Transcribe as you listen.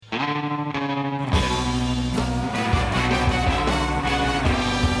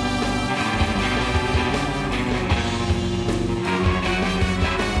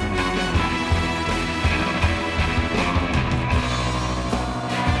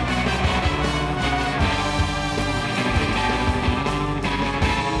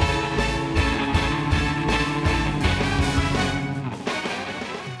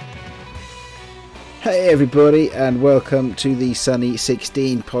Hey everybody, and welcome to the Sunny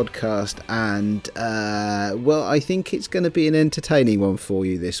 16 podcast. And well, I think it's going to be an entertaining one for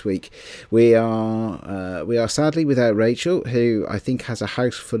you this week. We are sadly without Rachel, who I think has a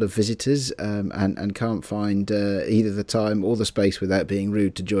house full of visitors and can't find either the time or the space without being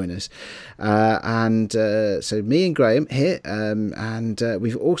rude to join us. So me and Graham here, and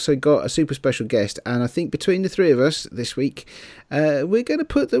we've also got a super special guest. And I think between the three of us this week, we're going to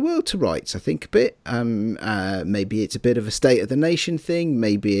put the world to rights, I think, a bit. Maybe it's a bit of a state of the nation thing.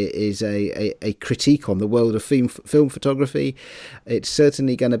 Maybe it is a critique on the world of film photography. It's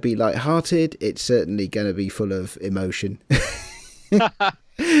certainly going to be light-hearted. It's certainly going to be full of emotion.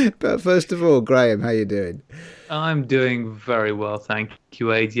 But first of all, Graham, how you doing? I'm doing very well, thank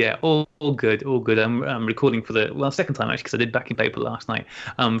you, Aid. Yeah, all good, all good. I'm recording for the second time actually, because I did backing paper last night.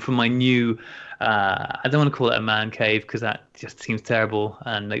 From my new, I don't want to call it a man cave because that just seems terrible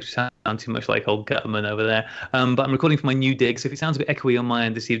and makes me sound too much like old Gutman over there. But I'm recording for my new dig, so if it sounds a bit echoey on my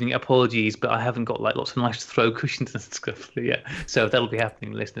end this evening, apologies. But I haven't got like lots of nice throw cushions and stuff yet, so that'll be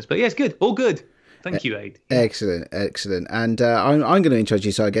happening, listeners. But yeah, it's good, all good. Thank you, Aid. Excellent. And I'm going to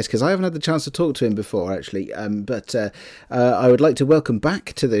introduce you, I guess, because I haven't had the chance to talk to him before, actually. But I would like to welcome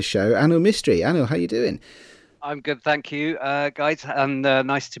back to the show Anil Mistry. Anil, how you doing? I'm good, thank you, guys. And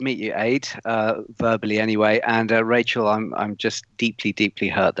nice to meet you, Aid, verbally anyway. And Rachel, I'm just deeply, deeply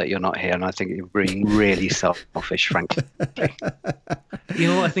hurt that you're not here, and I think you're being really selfish, frankly. You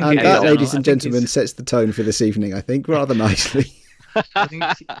know what I think? And that, ladies and gentlemen, sets the tone for this evening, I think, rather nicely. I think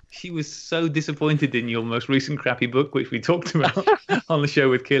she was so disappointed in your most recent crappy book, which we talked about on the show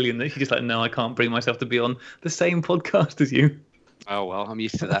with Killian, that she's just like, no, I can't bring myself to be on the same podcast as you. Oh, well, I'm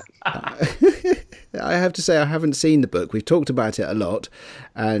used to that. I have to say, I haven't seen the book. We've talked about it a lot,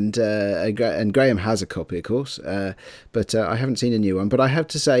 and Graham has a copy, of course, but I haven't seen a new one. But I have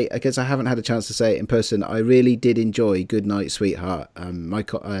to say, because I haven't had a chance to say it in person, I really did enjoy Goodnight, Sweetheart.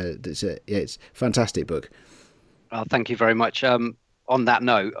 It's a fantastic book. Well, thank you very much. On that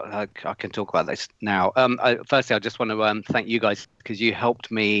note, I can talk about this now. Firstly, I just want to thank you guys because you helped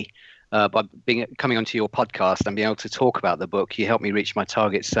me by coming onto your podcast and being able to talk about the book. You helped me reach my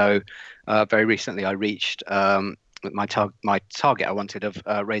target. So very recently, I reached my target I wanted of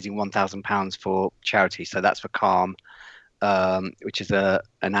raising £1,000 for charity. So that's for Calm, which is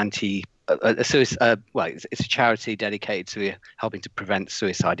it's a charity dedicated to helping to prevent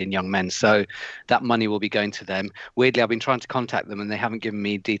suicide in young men. So that money will be going to them. Weirdly, I've been trying to contact them and they haven't given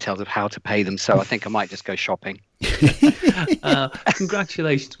me details of how to pay them. So I think I might just go shopping.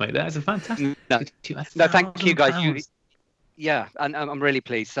 Congratulations, mate. That is a fantastic. No, thank you, guys. Yeah, and I'm really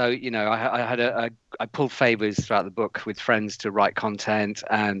pleased. So, I pulled favors throughout the book with friends to write content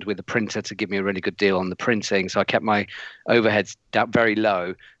and with a printer to give me a really good deal on the printing. So I kept my overheads down very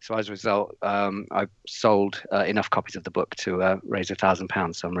low. So as a result, I sold enough copies of the book to raise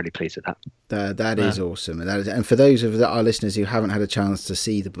 £1,000. So I'm really pleased with that. That is awesome. And for those of our listeners who haven't had a chance to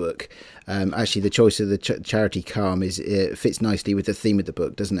see the book, actually the choice of the charity Calm fits nicely with the theme of the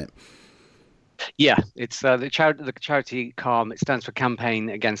book, doesn't it? Yeah, it's the charity Calm. It stands for Campaign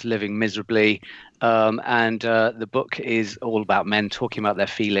Against Living Miserably, and the book is all about men talking about their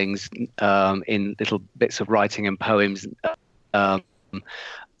feelings in little bits of writing and poems. On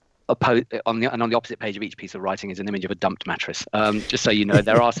the opposite page of each piece of writing is an image of a dumped mattress. Just so you know,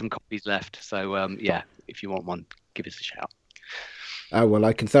 there are some copies left. So yeah, if you want one, give us a shout. Oh, well,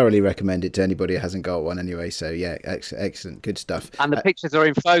 I can thoroughly recommend it to anybody who hasn't got one anyway. So yeah, excellent, good stuff. And the pictures are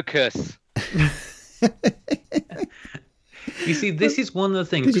in focus. You see, this is one of the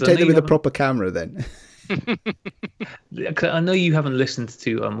things. Did you take them with a proper camera then? I know you haven't listened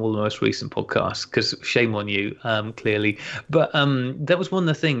to all the most recent podcasts because shame on you, clearly. But that was one of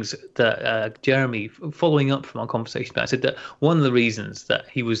the things that Jeremy, following up from our conversation about, said that one of the reasons that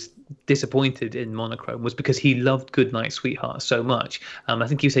he was disappointed in Monochrome was because he loved Goodnight, Sweetheart so much. I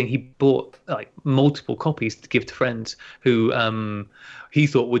think he was saying he bought like multiple copies to give to friends who he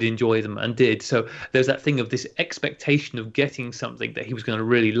thought would enjoy them and did. So there's that thing of this expectation of getting something that he was going to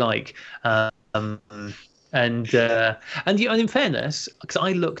really like. And in fairness, because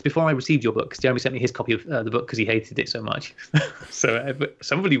I looked before I received your book, because Jeremy sent me his copy of the book because he hated it so much. So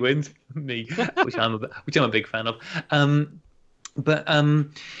somebody wins, me, which I'm a big fan of. But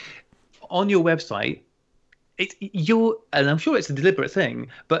on your website, and I'm sure it's a deliberate thing,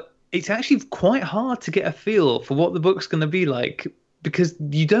 but it's actually quite hard to get a feel for what the book's going to be like, because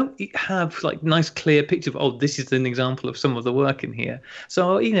you don't have like nice clear picture of, this is an example of some of the work in here.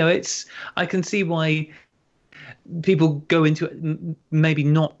 So I can see why people go into it maybe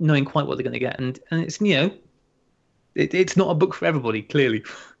not knowing quite what they're going to get, and it's it's not a book for everybody, clearly.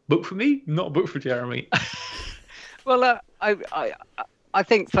 book for me, not a book for Jeremy. Well, I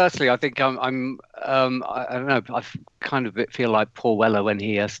think firstly, I think I don't know. I kind of feel like Paul Weller when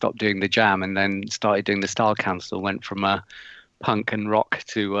he stopped doing the Jam and then started doing the Style Council, went from punk and rock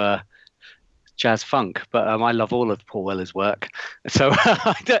to jazz funk. But I love all of Paul Weller's work. So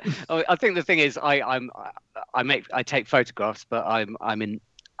I think the thing is, I take photographs, but I'm an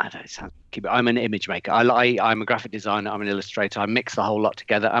image maker. I'm a graphic designer. I'm an illustrator. I mix the whole lot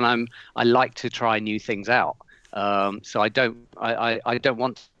together, and I like to try new things out. So I don't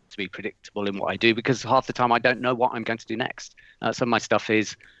want to be predictable in what I do, because half the time I don't know what I'm going to do next. Some of my stuff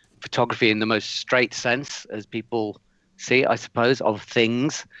is photography in the most straight sense, as people see, I suppose, of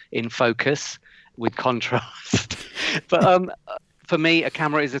things in focus with contrast. But for me, a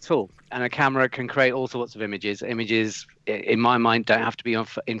camera is a tool, and a camera can create all sorts of images. Images, in my mind, don't have to be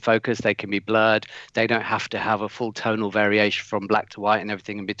in focus. They can be blurred. They don't have to have a full tonal variation from black to white and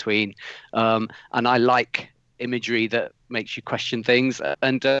everything in between. And I like imagery that makes you question things.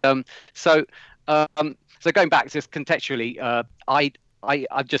 And so going back just contextually,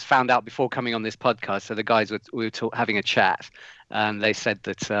 I've just found out before coming on this podcast. So the guys we were having a chat, and they said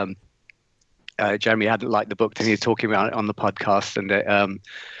that Jeremy hadn't liked the book, and he was talking about it on the podcast. And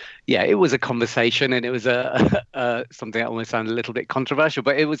it was a conversation, and it was something that almost sounded a little bit controversial.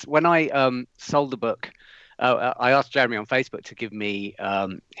 But it was when I sold the book. I asked Jeremy on Facebook to give me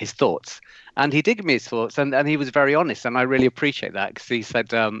his thoughts, and he did give me his thoughts, and he was very honest, and I really appreciate that, because he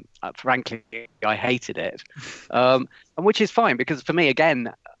said, frankly, I hated it, and which is fine, because for me,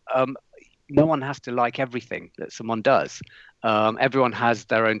 again, no one has to like everything that someone does. Everyone has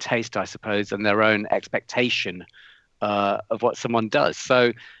their own taste, I suppose, and their own expectation of what someone does.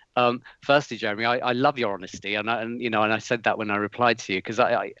 So firstly, Jeremy, I love your honesty, and I said that when I replied to you, because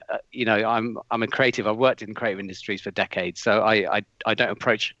I'm a creative. I've worked in creative industries for decades, so I don't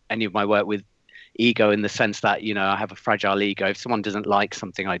approach any of my work with ego, in the sense that I have a fragile ego. If someone doesn't like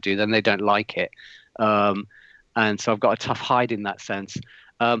something I do, then they don't like it, and so I've got a tough hide in that sense.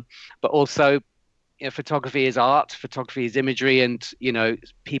 But also, photography is art, photography is imagery, and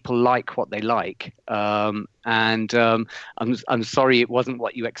people like what they like. I'm sorry it wasn't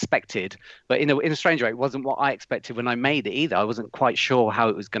what you expected, but in a strange way, it wasn't what I expected when I made it either. I wasn't quite sure how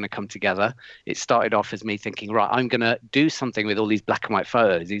it was going to come together. It started off as me thinking, right, I'm going to do something with all these black and white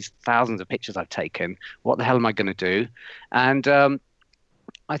photos, these thousands of pictures I've taken. What the hell am I going to do? And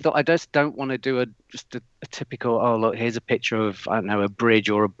I thought, I just don't want to do just a typical, oh look, here's a picture of, I don't know, a bridge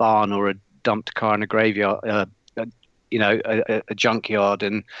or a barn or a dumped car in a graveyard, a junkyard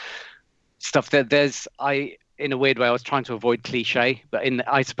and stuff. In a weird way, I was trying to avoid cliche, but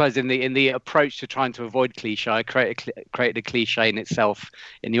I suppose in the approach to trying to avoid cliche, I created a cliche in itself,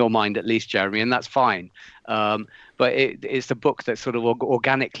 in your mind at least, Jeremy, and that's fine. But it's the book that sort of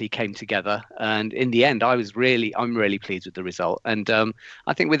organically came together, and in the end, I'm really pleased with the result. And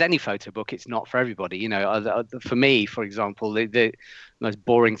I think with any photo book, it's not for everybody. For me, for example, the most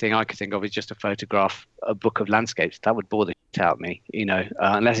boring thing I could think of is just a book of landscapes. That would bore the shit out of me,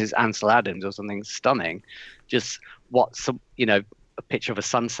 unless it's Ansel Adams or something stunning. Just a picture of a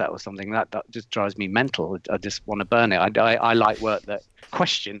sunset or something that just drives me mental. I just want to burn it. I like work that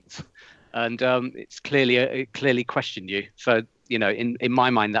questions, and it's clearly questioned you. So in my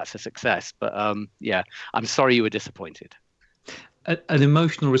mind, that's a success. But I'm sorry you were disappointed. An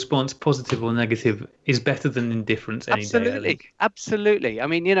emotional response, positive or negative, is better than indifference any day. Absolutely. I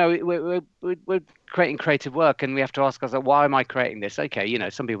mean, we're creating creative work, and we have to ask ourselves, why am I creating this? Okay,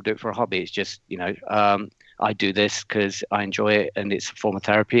 some people do it for a hobby. It's just, I do this because I enjoy it, and it's a form of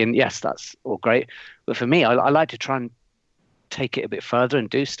therapy. And yes, that's all great. But for me, I like to try and take it a bit further and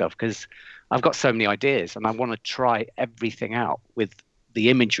do stuff, because I've got so many ideas, and I want to try everything out with the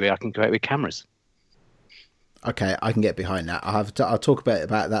imagery I can create with cameras. Okay, I can get behind that. I'll talk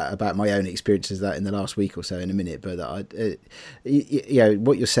about my own experiences that in the last week or so in a minute. But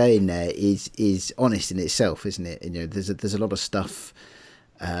what you're saying there is honest in itself, isn't it? There's a lot of stuff.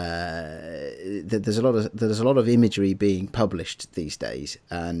 There's a lot of imagery being published these days,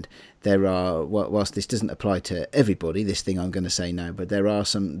 and there are, whilst this doesn't apply to everybody, this thing I'm going to say now, but there are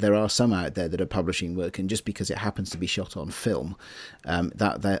some out there that are publishing work, and just because it happens to be shot on film,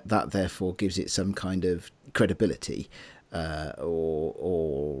 that therefore gives it some kind of credibility,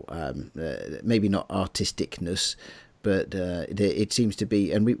 or maybe not artisticness, but it seems to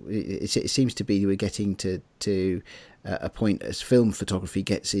be, and it seems to be we're getting to a point as film photography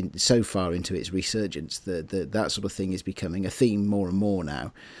gets in so far into its resurgence that sort of thing is becoming a theme more and more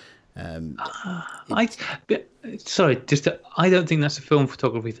now. I don't think that's a film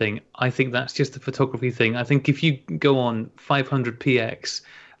photography thing. I think that's just a photography thing. I think if you go on 500px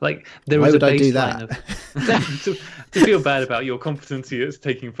Like there Why is would a I do baseline that? to feel bad about your competency at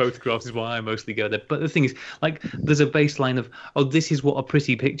taking photographs is why I mostly go there. But the thing is, like, there's a baseline of, oh, this is what a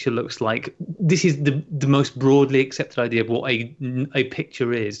pretty picture looks like. This is the most broadly accepted idea of what a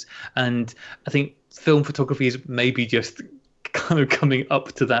picture is. And I think film photography is maybe just kind of coming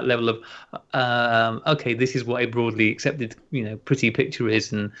up to that level of okay, this is what a broadly accepted pretty picture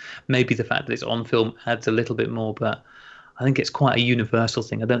is, and maybe the fact that it's on film adds a little bit more, but I think it's quite a universal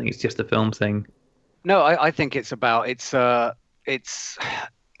thing. I don't think it's just a film thing. No, I think it's about it's okay.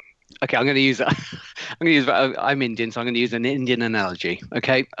 I'm going to use I'm Indian, so I'm going to use an Indian analogy.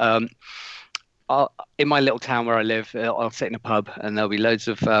 Okay, in my little town where I live, I'll sit in a pub and there'll be loads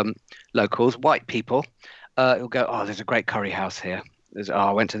of locals, white people. Who'll go, oh, there's a great curry house here.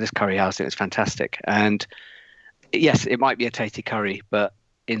 I went to this curry house, it was fantastic. And yes, it might be a tasty curry, but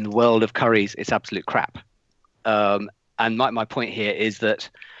in the world of curries, it's absolute crap. And my point here is that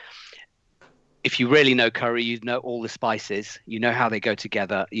if you really know curry, you know all the spices, you know how they go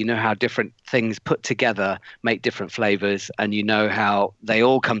together, you know how different things put together make different flavors, and you know how they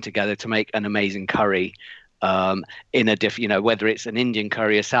all come together to make an amazing curry. In a different, whether it's an Indian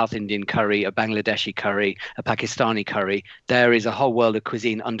curry, a South Indian curry, a Bangladeshi curry, a Pakistani curry, there is a whole world of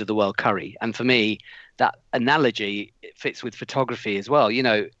cuisine under the word curry. And for me, that analogy fits with photography as well.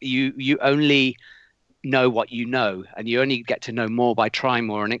 You only know what you know, and you only get to know more by trying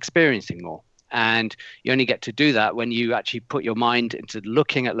more and experiencing more. And you only get to do that when you actually put your mind into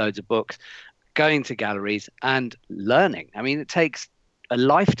looking at loads of books, going to galleries and learning. I mean, it takes a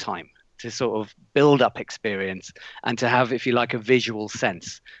lifetime to sort of build up experience and to have, if you like, a visual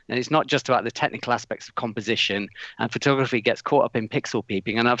sense. And it's not just about the technical aspects of composition, and photography gets caught up in pixel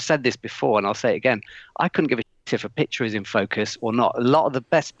peeping. And I've said this before, and I'll say it again, I couldn't give a shit if a picture is in focus or not. A lot of the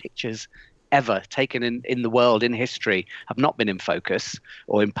best pictures ever taken in the world, in history, have not been in focus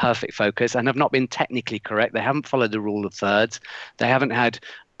or in perfect focus, and have not been technically correct. They haven't followed the rule of thirds. They haven't had,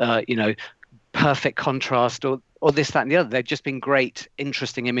 perfect contrast or this, that, and the other. They've just been great,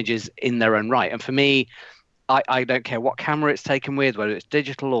 interesting images in their own right. And for me, I don't care what camera it's taken with, whether it's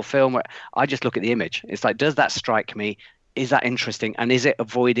digital or film. I just look at the image. It's like, does that strike me? Is that interesting? And is it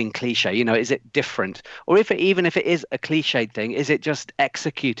avoiding cliche? Is it different? Or even if it is a cliched thing, is it just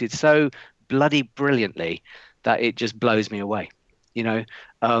executed so bloody brilliantly that it just blows me away? So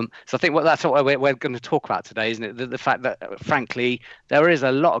I think that's what we're going to talk about today, isn't it? The fact that, frankly, there is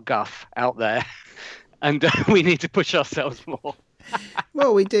a lot of guff out there, and we need to push ourselves more.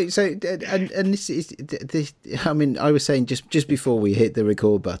 Well, we do. So, and this is this. I mean, I was saying just before we hit the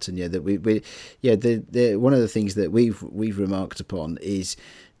record button, that we the one of the things that we've remarked upon is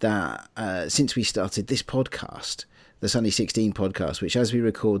that since we started this podcast, the Sunny 16 podcast, which as we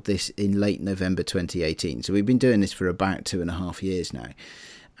record this in late November 2018, so we've been doing this for about 2.5 years now.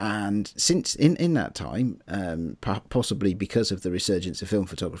 And since in that time, possibly because of the resurgence of film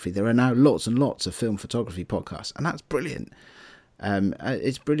photography, there are now lots and lots of film photography podcasts, and that's brilliant.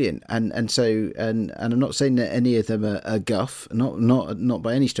 It's brilliant, and so I'm not saying that any of them are guff, not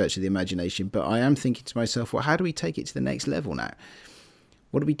by any stretch of the imagination, but I am thinking to myself, well, how do we take it to the next level now?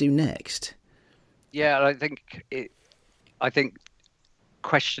 What do we do next? Yeah, I think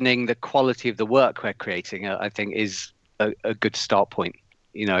questioning the quality of the work we're creating, I think, is a good start point.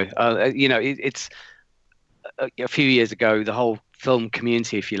 It's a few years ago, the whole film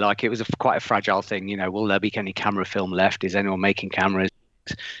community, if you like, it was quite a fragile thing. Will there be any camera film left? Is anyone making cameras?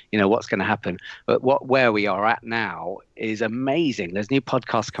 What's going to happen? But where we are at now is amazing. There's new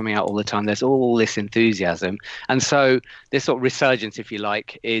podcasts coming out all the time. There's all this enthusiasm, and so this sort of resurgence, if you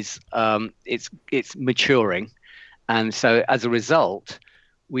like, is it's maturing, and so as a result,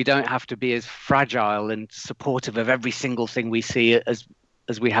 we don't have to be as fragile and supportive of every single thing we see as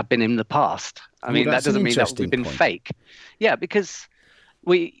we have been in the past. I mean, that doesn't mean that we've been fake. Yeah, because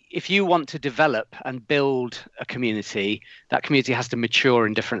if you want to develop and build a community, that community has to mature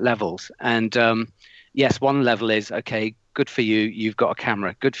in different levels. And yes, one level is, okay, good for you, you've got a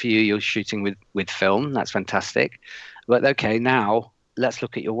camera. Good for you, you're shooting with film. That's fantastic. But okay, now let's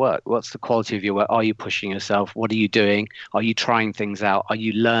look at your work. What's the quality of your work? Are you pushing yourself? What are you doing? Are you trying things out? Are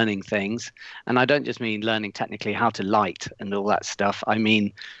you learning things? And I don't just mean learning technically how to light and all that stuff. I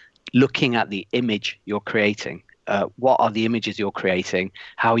mean looking at the image you're creating. What are the images you're creating?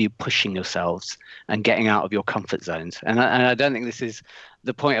 How are you pushing yourselves and getting out of your comfort zones? And I don't think this is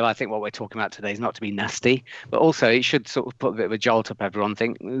the point of, I think what we're talking about today is not to be nasty, but also it should sort of put a bit of a jolt up everyone.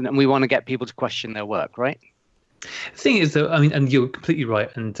 And we want to get people to question their work, right? The thing is, though, I mean, and you're completely right,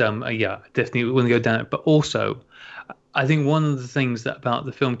 and definitely want to go down it. But also, I think one of the things about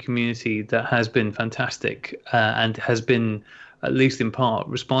the film community that has been fantastic and has been at least in part,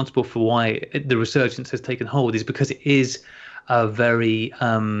 responsible for why the resurgence has taken hold is because it is a very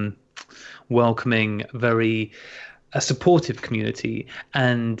welcoming, very supportive community,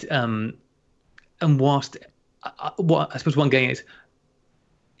 and whilst what I suppose one game is,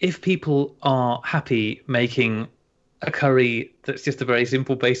 if people are happy making a curry that's just a very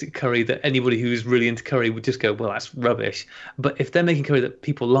simple, basic curry that anybody who's really into curry would just go, well, that's rubbish. But if they're making curry that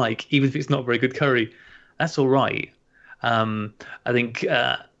people like, even if it's not very good curry, that's all right. I think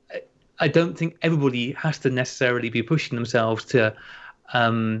I don't think everybody has to necessarily be pushing themselves to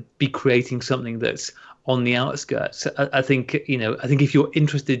be creating something that's on the outskirts. I think if you're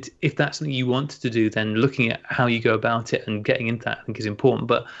interested, if that's something you want to do, then looking at how you go about it and getting into that, I think, is important.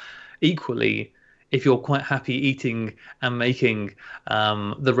 But equally, if you're quite happy eating and making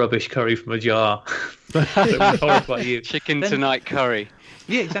the rubbish curry from a jar that would horrify you, chicken tonight curry.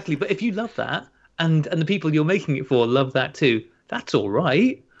 Yeah, exactly. But if you love that, and the people you're making it for love that too, that's all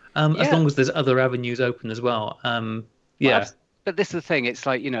right. As long as there's other avenues open as well. But this is the thing. It's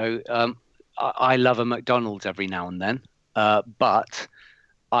like, I love a McDonald's every now and then, but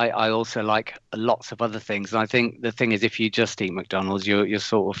I also like lots of other things. And I think the thing is, if you just eat McDonald's, you're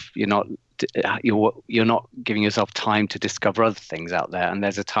not giving yourself time to discover other things out there. And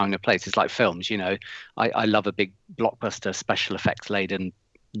there's a time and a place. It's like films. I love a big blockbuster, special effects laden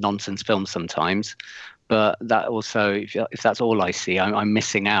nonsense film sometimes. But that also, if that's all I see, I'm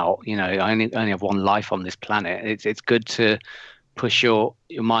missing out. I only have one life on this planet. It's good to push your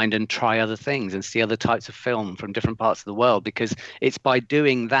mind and try other things and see other types of film from different parts of the world, because it's by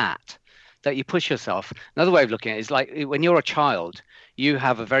doing that you push yourself. Another way of looking at it is like when you're a child, you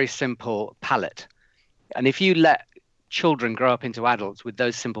have a very simple palate. And if you let children grow up into adults with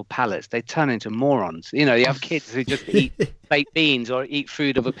those simple palates, they turn into morons. You have kids who just eat baked beans or eat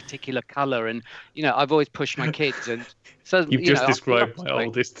food of a particular color. And, I've always pushed my kids. And so you've just described my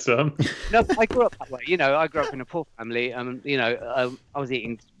oldest son. No, I grew up that way. I grew up in a poor family. I was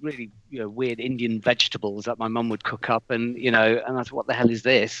eating really, weird Indian vegetables that my mum would cook up. And, and I thought, what the hell is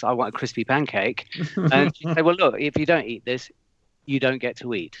this? I want a crispy pancake. And she'd say, well, look, if you don't eat this, you don't get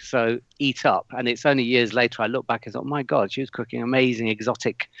to eat. So eat up. And it's only years later I look back and thought, oh my God, she was cooking amazing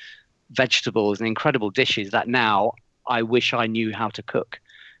exotic vegetables and incredible dishes that now I wish I knew how to cook,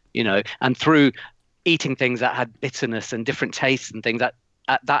 and through eating things that had bitterness and different tastes and things that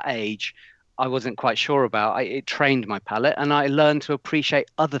at that age I wasn't quite sure about, it trained my palate and I learned to appreciate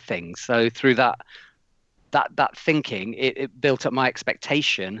other things. So through that thinking, it built up my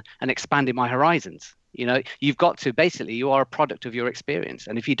expectation and expanded my horizons. You've got to, basically, you are a product of your experience.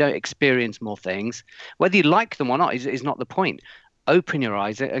 And if you don't experience more things, whether you like them or not is not the point. Open your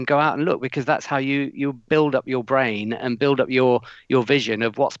eyes and go out and look, because that's how you build up your brain and build up your vision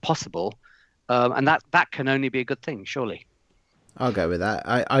of what's possible. And that can only be a good thing, surely. I'll go with that.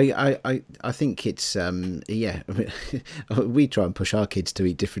 I think it's we try and push our kids to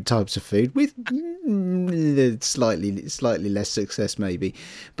eat different types of food with slightly less success maybe,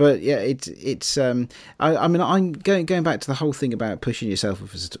 but yeah, it's I mean, I'm going back to the whole thing about pushing yourself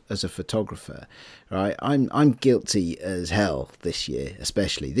as a photographer, right? I'm guilty as hell this year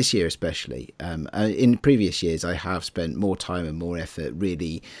especially. In previous years I have spent more time and more effort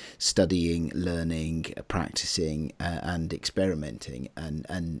really studying, learning, practicing and experimenting,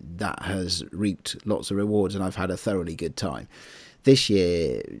 and that has reaped lots of rewards and I've had a thoroughly good time. This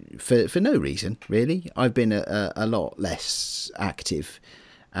year, for no reason really, I've been a lot less active,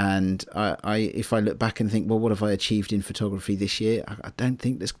 and I if I look back and think, well, what have I achieved in photography this year? I don't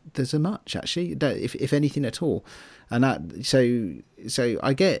think there's a much actually, if anything at all. And that so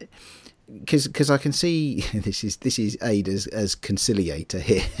I get, because I can see this is Aid as conciliator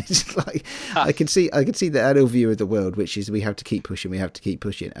here. It's like I can see the adult view of the world, which is we have to keep pushing,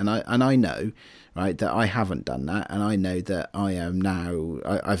 and I know, right, that I haven't done that, and I know that I am now.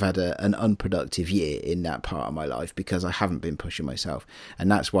 I've had an unproductive year in that part of my life because I haven't been pushing myself, and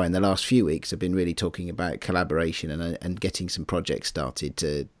that's why in the last few weeks I've been really talking about collaboration and getting some projects started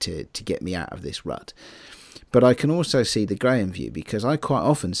to get me out of this rut. But I can also see the Graham view, because I quite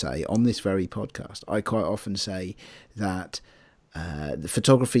often say on this very podcast, that the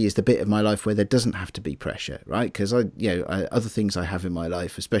photography is the bit of my life where there doesn't have to be pressure, right? Because other things I have in my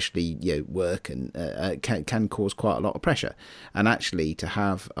life, especially work, and can cause quite a lot of pressure. And actually, to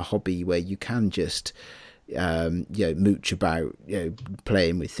have a hobby where you can just mooch about,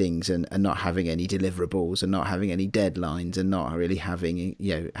 playing with things and not having any deliverables and not having any deadlines and not really having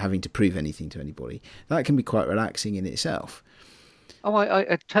to prove anything to anybody, that can be quite relaxing in itself. Oh,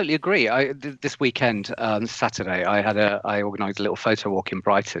 I totally agree. This weekend, Saturday, I organised a little photo walk in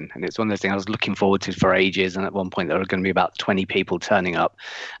Brighton, and it's one of those things I was looking forward to for ages. And at one point, there were going to be about 20 people turning up,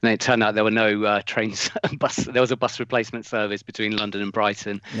 and then it turned out there were no trains, bus. There was a bus replacement service between London and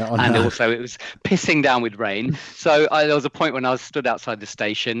Brighton, and also it was pissing down with rain. So there was a point when I was stood outside the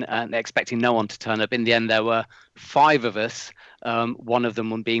station and expecting no one to turn up. In the end, there were 5 of us. One of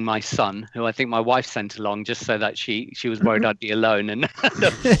them being my son, who I think my wife sent along just so that she was worried I'd be alone and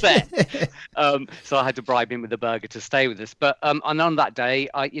upset. So I had to bribe him with a burger to stay with us. But and on that day,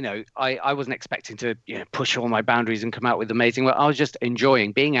 I wasn't expecting to push all my boundaries and come out with amazing work. I was just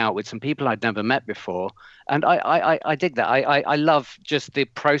enjoying being out with some people I'd never met before, and I dig that. I love just the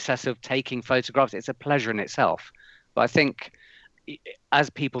process of taking photographs. It's a pleasure in itself. But I think, as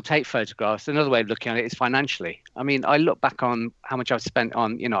people take photographs, another way of looking at it is financially. I mean, I look back on how much I've spent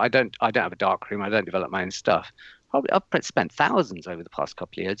on, I don't have a darkroom. I don't develop my own stuff. I've spent thousands over the past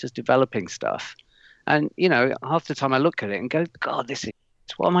couple of years just developing stuff. And, half the time I look at it and go, God,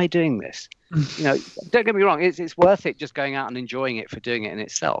 why am I doing this? Don't get me wrong. It's worth it just going out and enjoying it for doing it in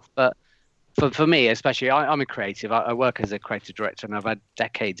itself. But for me, especially, I'm a creative. I work as a creative director, and I've had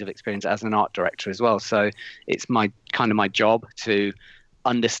decades of experience as an art director as well. So it's my job to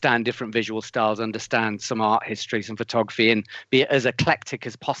understand different visual styles, understand some art history, some photography, and be as eclectic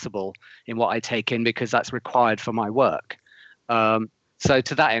as possible in what I take in, because that's required for my work. So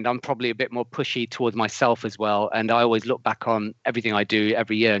to that end, I'm probably a bit more pushy towards myself as well. And I always look back on everything I do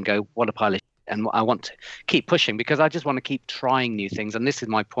every year and go, what a pile of shit. And I want to keep pushing, because I just want to keep trying new things. And this is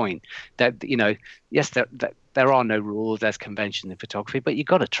my point, that, yes, there are no rules, there's conventions in photography, but you've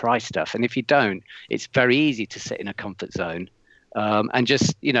got to try stuff. And if you don't, it's very easy to sit in a comfort zone. And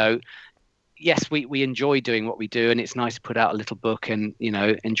just, yes, we enjoy doing what we do, and it's nice to put out a little book and,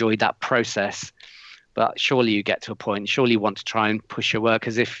 enjoy that process. But surely you get to a point, surely you want to try and push your work,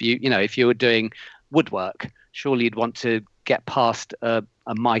 as if if you were doing woodwork, surely you'd want to get past a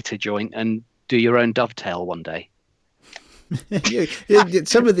mitre joint and do your own dovetail one day.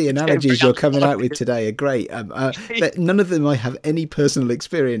 Some of the analogies you're coming out with today are great. None of them I have any personal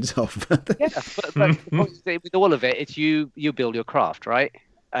experience of. Yeah, but with all of it, it's you build your craft, right?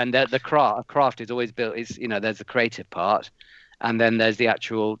 And the craft is always built. There's the creative part, and then there's the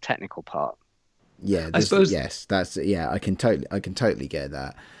actual technical part. Yeah, I suppose. Yes, I can totally get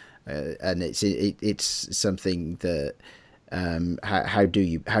that, and it's something that. How do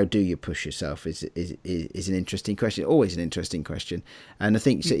you push yourself is an interesting question, always an interesting question. And I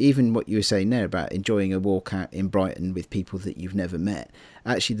think so, even what you were saying there about enjoying a walk out in Brighton with people that you've never met,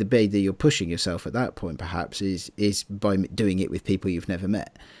 actually the way that you're pushing yourself at that point perhaps is by doing it with people you've never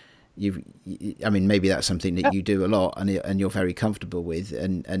met. Maybe that's something that you do a lot and you're very comfortable with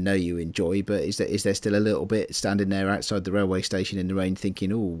and know you enjoy, but is there still a little bit standing there outside the railway station in the rain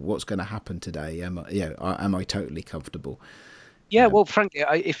thinking, oh, what's going to happen today? Am I totally comfortable? Yeah, well, frankly,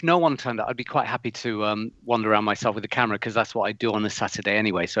 if no one turned up, I'd be quite happy to wander around myself with a camera, because that's what I do on a Saturday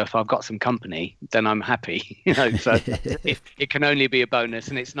anyway. So if I've got some company, then I'm happy. So it can only be a bonus,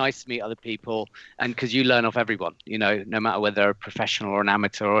 and it's nice to meet other people, and because you learn off everyone, no matter whether they're a professional or an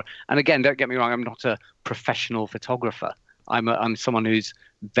amateur. And again, don't get me wrong, I'm not a professional photographer. I'm someone who's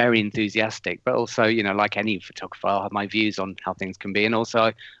very enthusiastic, but also, like any photographer, I'll have my views on how things can be, and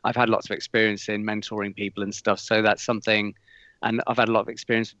also I've had lots of experience in mentoring people and stuff. So that's something. And I've had a lot of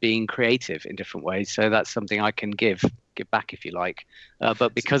experience being creative in different ways. So that's something I can give back, if you like.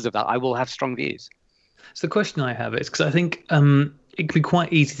 But because of that, I will have strong views. So the question I have is, because I think it can be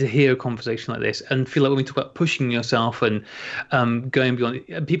quite easy to hear a conversation like this and feel like when we talk about pushing yourself and going beyond,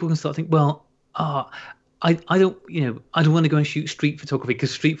 people can start to think, well, I don't want to go and shoot street photography, because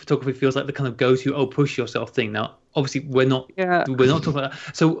street photography feels like the kind of go-to, push yourself thing. Now, obviously, we're not talking about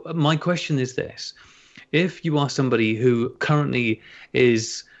that. So my question is this. If you are somebody who currently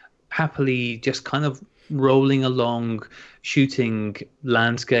is happily just kind of rolling along, shooting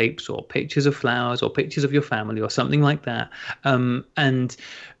landscapes or pictures of flowers or pictures of your family or something like that, and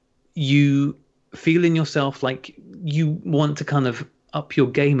you feel in yourself like you want to kind of up your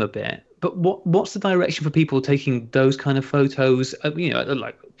game a bit, but what's the direction for people taking those kind of photos?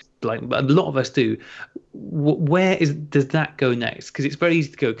 Like a lot of us do. Where does that go next? Because it's very easy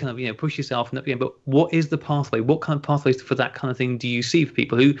to go kind of push yourself and up again. But what is the pathway? What kind of pathways for that kind of thing do you see for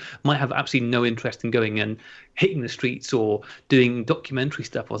people who might have absolutely no interest in going and hitting the streets or doing documentary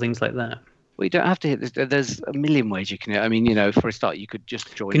stuff or things like that? Well, you don't have to hit this. There's a million ways you can. For a start, you could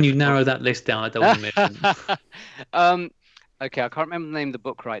just join. Can you narrow that list down? I don't want to miss. Okay, I can't remember the name of the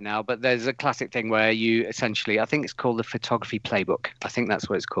book right now, but there's a classic thing where you essentially, I think it's called the Photography Playbook. I think that's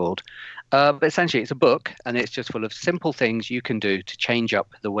what it's called. But essentially, it's a book, and it's just full of simple things you can do to change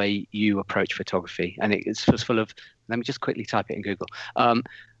up the way you approach photography. And it's just full of, let me just quickly type it in Google.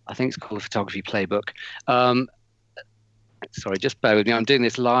 I think it's called the Photography Playbook. Sorry, just bear with me. I'm doing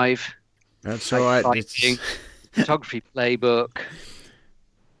this live. That's all right. Photography Playbook.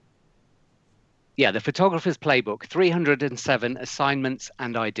 Yeah, the Photographer's Playbook, 307 assignments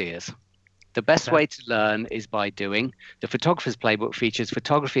and ideas. The best way to learn is by doing. The Photographer's Playbook features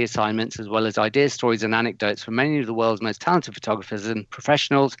photography assignments as well as ideas, stories, and anecdotes from many of the world's most talented photographers and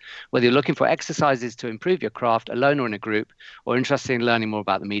professionals. Whether you're looking for exercises to improve your craft alone or in a group, or interested in learning more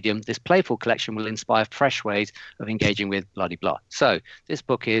about the medium, this playful collection will inspire fresh ways of engaging with blah-de-blah. So this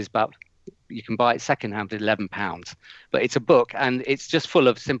book is about, you can buy it secondhand for £11, but it's a book and it's just full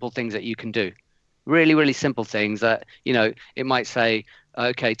of simple things that you can do. Really, really simple things that, you know, it might say,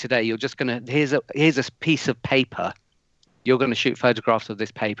 okay, today you're just going to, here's a piece of paper. You're going to shoot photographs of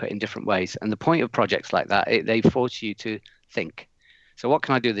this paper in different ways. And the point of projects like that, they force you to think. So what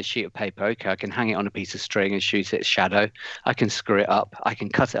can I do with this sheet of paper? Okay, I can hang it on a piece of string and shoot its shadow. I can screw it up. I can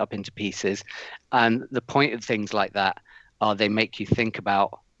cut it up into pieces. And the point of things like that are they make you think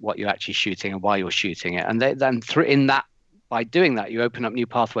about what you're actually shooting and why you're shooting it. And then in that, by doing that, you open up new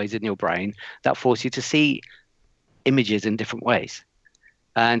pathways in your brain that force you to see images in different ways.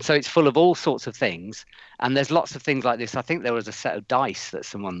 And so it's full of all sorts of things. And there's lots of things like this. I think there was a set of dice that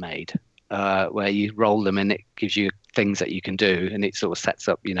someone made where you roll them and it gives you things that you can do. And it sort of sets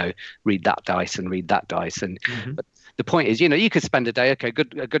up, you know, read that dice and read that dice. And but the point is, you know, you could spend a day. Okay, a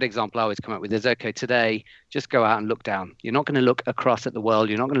good example I always come up with is, okay, today, just go out and look down. You're not going to look across at the world.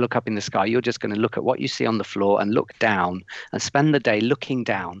 You're not going to look up in the sky. You're just going to look at what you see on the floor and look down and spend the day looking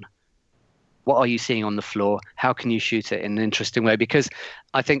down. What are you seeing on the floor? How can you shoot it in an interesting way? Because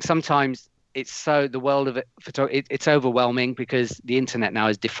I think sometimes it's the world of it's overwhelming because the internet now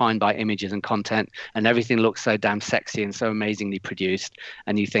is defined by images and content, and everything looks so damn sexy and so amazingly produced.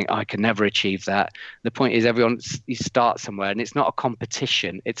 And you think, I can never achieve that. The point is, you start somewhere, and it's not a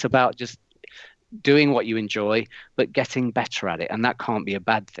competition. It's about just doing what you enjoy, but getting better at it. And that can't be a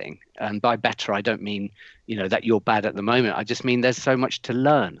bad thing. And by better, I don't mean, you know, that you're bad at the moment. I just mean there's so much to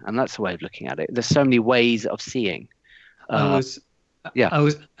learn. And that's the way of looking at it. There's so many ways of seeing. I was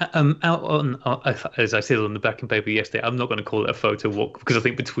out on, as I said on the backing paper yesterday, I'm not going to call it a photo walk because I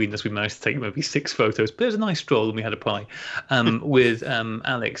think between us we managed to take maybe 6 photos, but it was a nice stroll and we had a pie with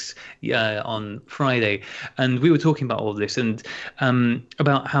Alex on Friday. And we were talking about all this and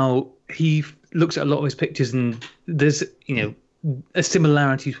about how he looks at a lot of his pictures and there's, you know, a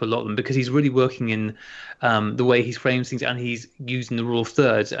similarity to a lot of them because he's really working in the way he frames things and he's using the rule of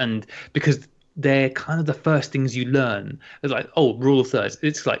thirds, and because they're kind of the first things you learn. It's like, oh, rule of thirds.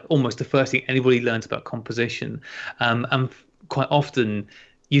 It's like almost the first thing anybody learns about composition. And quite often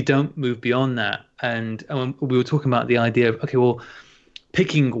you don't move beyond that. And we were talking about the idea of, okay, well,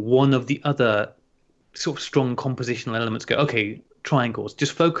 picking one of the other sort of strong compositional elements, go, okay, triangles,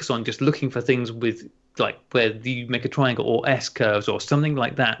 just focus on just looking for things with like where you make a triangle or S curves or something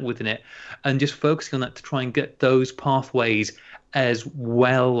like that within it, and just focusing on that to try and get those pathways as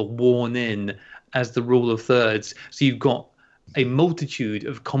well worn in as the rule of thirds. So you've got a multitude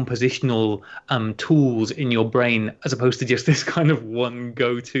of compositional tools in your brain as opposed to just this kind of one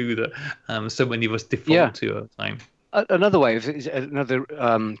go-to that so many of us default to at the time. Another way, another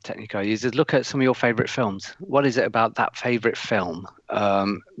technique I use is look at some of your favorite films. What is it about that favorite film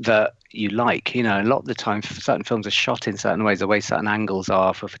that you like? You know, a lot of the time, certain films are shot in certain ways, the way certain angles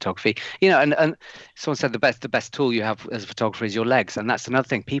are for photography. You know, and someone said the best tool you have as a photographer is your legs, and that's another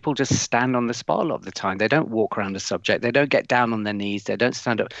thing. People just stand on the spot a lot of the time. They don't walk around a subject. They don't get down on their knees. They don't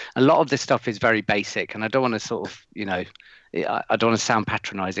stand up. A lot of this stuff is very basic, and I don't want to sort of, you know, I don't want to sound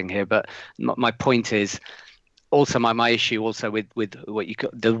patronizing here, but my point is. Also, my issue also with what you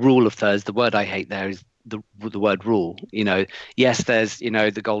call the rule of thirds, the word I hate there is the word rule. You know, yes, there's, you know,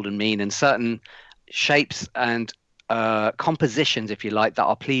 the golden mean and certain shapes and compositions, if you like, that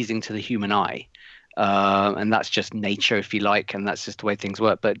are pleasing to the human eye. And that's just nature, if you like, and that's just the way things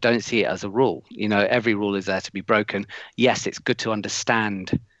work. But don't see it as a rule. You know, every rule is there to be broken. Yes, it's good to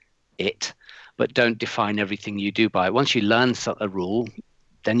understand it, but don't define everything you do by it. Once you learn a rule,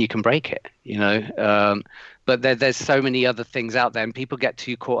 then you can break it, you know. But there's so many other things out there, and people get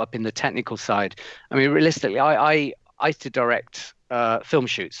too caught up in the technical side. I mean, realistically, I used to direct film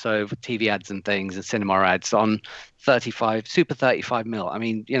shoots, so TV ads and things and cinema ads on 35 mil. I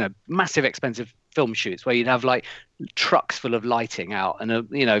mean, you know, massive expensive film shoots where you'd have like trucks full of lighting out and a,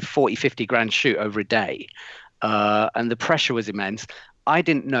 you know, 40-50 grand shoot over a day. and the pressure was immense. I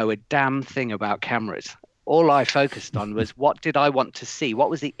didn't know a damn thing about cameras. All I focused on was what did I want to see? What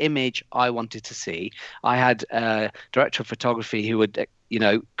was the image I wanted to see? I had a director of photography who would,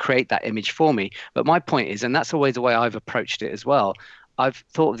 create that image for me. But my point is, and that's always the way I've approached it as well, I've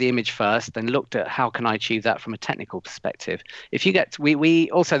thought of the image first, then looked at how can I achieve that from a technical perspective. If you get, we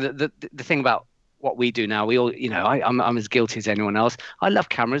also, the thing about what we do now, we all, I'm as guilty as anyone else. I love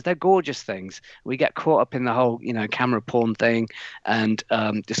cameras. They're gorgeous things. We get caught up in the whole, camera porn thing and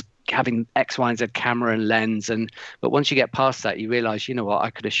just having X, Y, and Z camera and lens. But once you get past that, you realize, you know what, I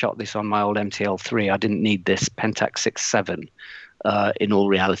could have shot this on my old MTL3. I didn't need this Pentax 6.7 in all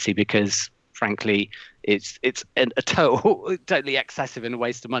reality, because frankly, it's a totally excessive and a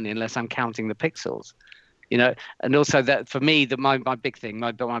waste of money unless I'm counting the pixels. And also that for me, my big thing,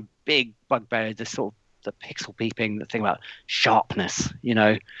 my big bugbear is the sort of the pixel peeping, the thing about sharpness.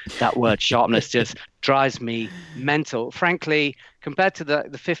 That word sharpness just drives me mental. Frankly, compared to the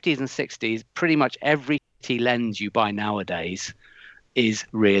 50s and 60s, pretty much every lens you buy nowadays is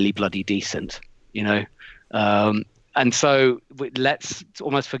really bloody decent. And so let's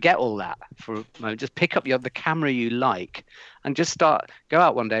almost forget all that for a moment. Just pick up the camera you like and just go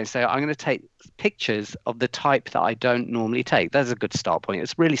out one day and say, I'm going to take pictures of the type that I don't normally take. That's a good start point.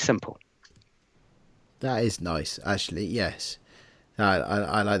 It's really simple. That is nice, actually. Yes.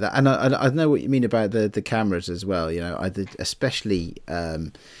 I like that. And I know what you mean about the cameras as well. Especially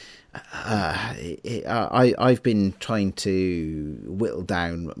I've been trying to whittle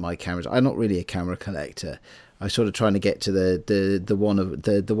down my cameras. I'm not really a camera collector. I'm sort of trying to get to the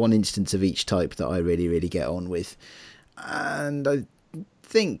one instance of each type that I really, really get on with, and I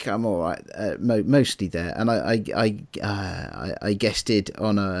think I'm all right, mostly there. And I guested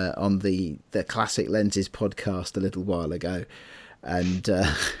on the Classic Lenses podcast a little while ago, and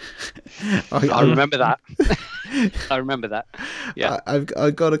I remember that. I remember that. Yeah,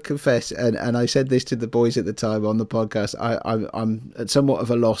 I've got to confess, and I said this to the boys at the time on the podcast. I'm at somewhat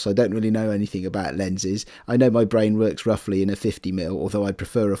of a loss. I don't really know anything about lenses. I know my brain works roughly in a 50mm, although I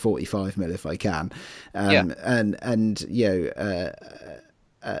prefer a 45mm if I can. And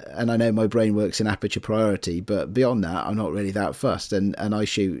I know my brain works in aperture priority, but beyond that, I'm not really that fussed. And I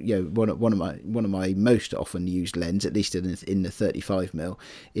shoot, one of my most often used lens, at least in the 35mm,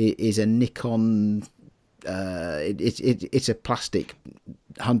 is a Nikon. It's a plastic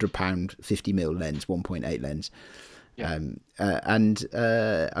 £100 50mm lens, 1.8 lens. Yeah.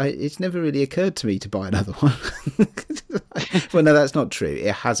 It's never really occurred to me to buy another one. Well, no, that's not true.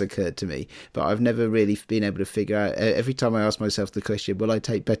 It has occurred to me, but I've never really been able to figure out. Every time I ask myself the question, will I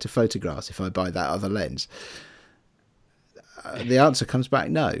take better photographs if I buy that other lens? The answer comes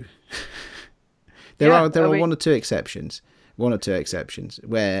back no. There are one or two exceptions.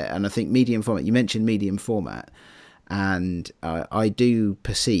 Where, and I think medium format, you mentioned medium format, and I do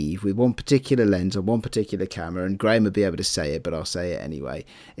perceive with one particular lens on one particular camera, and Graham would be able to say it, but I'll say it anyway.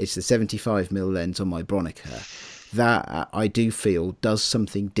 It's the 75mm lens on my Bronica that I do feel does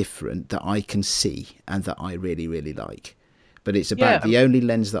something different that I can see and that I really, really like. But it's about the only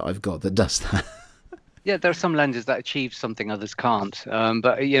lens that I've got that does that. Yeah, there are some lenses that achieve something others can't.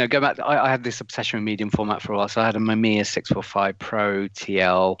 But go back. I had this obsession with medium format for a while. So I had a Mamiya 645 Pro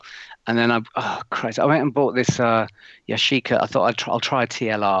TL, and then I went and bought this Yashica. I thought I'll try a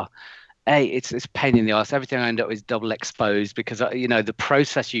TLR. It's a pain in the ass. Everything I end up is double exposed because the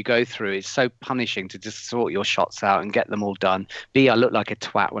process you go through is so punishing to just sort your shots out and get them all done. I look like a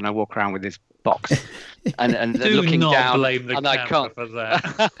twat when I walk around with this box and looking down, blame the and I can't for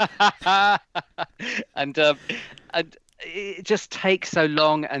that. and it just takes so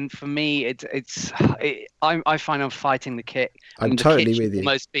long, and for me I find I'm fighting the kit. I'm totally with you.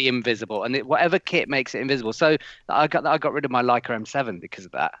 Almost be invisible, and whatever kit makes it invisible. So I got rid of my Leica M7 because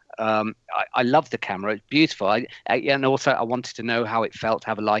of that. I love the camera; it's beautiful. And also I wanted to know how it felt to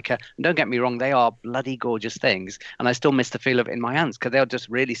have a Leica. And don't get me wrong, they are bloody gorgeous things, and I still miss the feel of it in my hands because they are just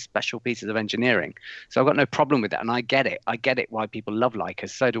really special pieces of engineering. So I've got no problem with that, and I get it. I get it why people love Leicas.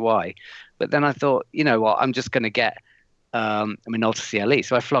 So do I. But then I thought, you know what? I'm just going to get a Minolta CLE.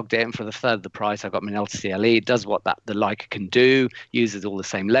 So I flogged it in for the third of the price. I got Minolta CLE. It does what the Leica can do, uses all the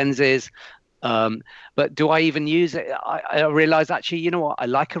same lenses. But do I even use it? I realize actually, you know what? I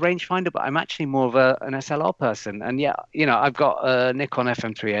like a rangefinder, but I'm actually more of an SLR person. And I've got a Nikon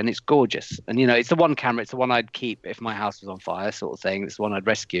FM3 and it's gorgeous. And, it's the one camera, it's the one I'd keep if my house was on fire sort of thing. It's the one I'd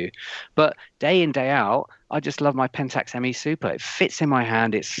rescue. But day in, day out, I just love my Pentax ME Super. It fits in my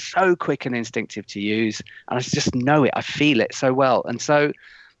hand. It's so quick and instinctive to use. And I just know it. I feel it so well. And so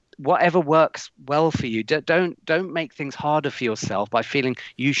whatever works well for you. Don't make things harder for yourself by feeling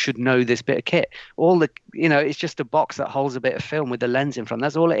you should know this bit of kit. It's just a box that holds a bit of film with a lens in front.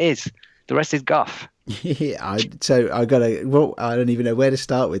 That's all it is. The rest is guff. Yeah, I don't even know where to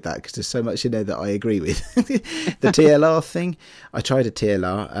start with that, because there's so much in there that I agree with. The TLR thing, I tried a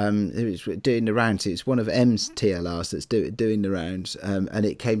TLR. It was doing the rounds. It's one of M's TLRs that's doing the rounds, and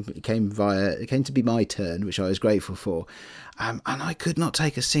it came to be my turn, which I was grateful for, and I could not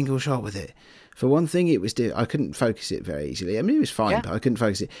take a single shot with it. For one thing, I couldn't focus it very easily. I mean, it was fine, but I couldn't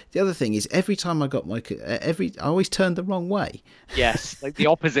focus it. The other thing is, every time I got I always turned the wrong way. Yes, like the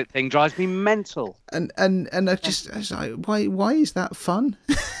opposite thing drives me mental. And I was like, why is that fun?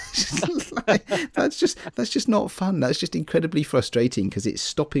 That's just not fun. That's just incredibly frustrating, because it's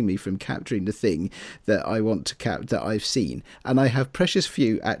stopping me from capturing the thing that I want to that I've seen, and I have precious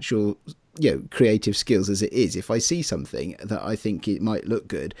few actual creative skills as it is. If I see something that I think it might look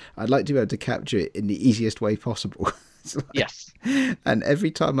good, I'd like to be able to capture it in the easiest way possible. Yes. And every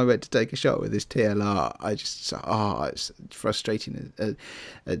time I went to take a shot with this TLR, I just it's frustrating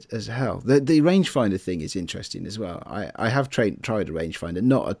as hell. The rangefinder thing is interesting as well. I have tried a rangefinder,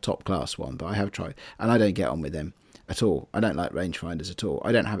 not a top class one, but I have tried, and I don't get on with them at all. I don't like rangefinders at all.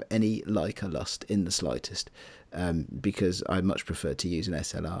 I don't have any Leica lust in the slightest, because I much prefer to use an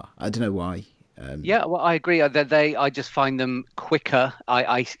SLR. I don't know why. Well, I agree. I just find them quicker.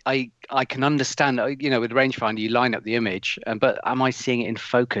 I can understand. With rangefinder, you line up the image, but am I seeing it in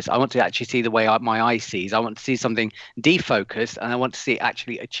focus? I want to actually see the way my eye sees. I want to see something defocused, and I want to see it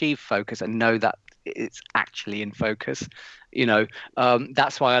actually achieve focus and know that it's actually in focus.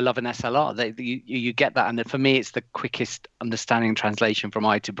 That's why I love an SLR. You get that, and for me, it's the quickest understanding translation from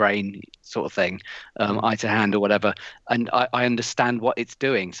eye to brain sort of thing, eye to hand or whatever, and I understand what it's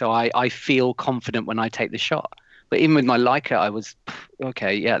doing, so I feel confident when I take the shot. But even with my Leica, I was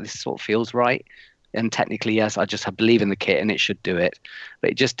okay. Yeah, this sort of feels right, and technically, yes, I just believe in the kit and it should do it, but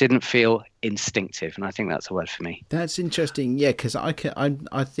it just didn't feel instinctive, and I think that's a word for me. That's interesting, yeah, because I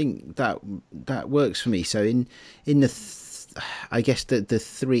think that works for me. So in the I guess the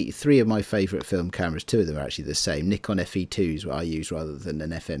three of my favourite film cameras, two of them are actually the same. Nikon FE2s what I use rather than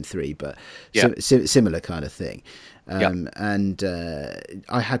an FM3, but similar kind of thing. And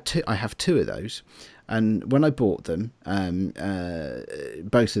I have two of those. And when I bought them,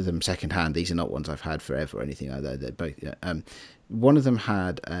 both of them secondhand. These are not ones I've had forever or anything like that. They're both. One of them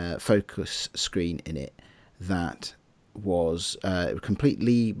had a focus screen in it that was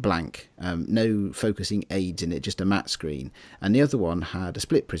completely blank, no focusing aids in it, just a matte screen. And the other one had a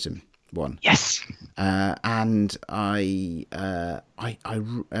split prism one. Yes. And I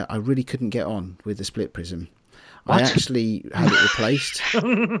really couldn't get on with the split prism. What? I actually had it replaced.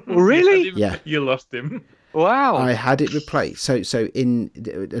 Really? Yeah. You lost him. Wow. I had it replaced. So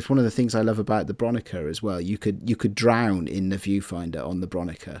it's one of the things I love about the Bronica as well. You could drown in the viewfinder on the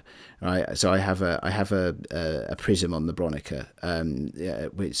Bronica, right? So I have a prism on the Bronica.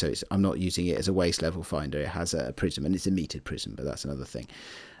 So I'm not using it as a waist level finder. It has a prism, and it's a metered prism, but that's another thing.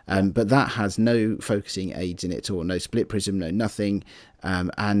 But that has no focusing aids in it at all, no split prism, no nothing.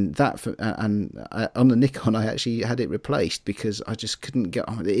 And on the Nikon, I actually had it replaced because I just couldn't get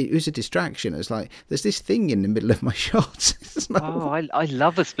on. It was a distraction. It was like, there's this thing in the middle of my shots. I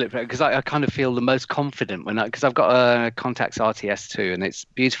love a split prism because I kind of feel the most confident because I've got a Contax RTS2 and it's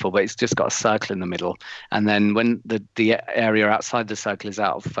beautiful, but it's just got a circle in the middle. And then when the area outside the circle is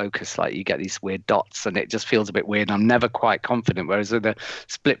out of focus, like you get these weird dots, and it just feels a bit weird. I'm never quite confident. Whereas with a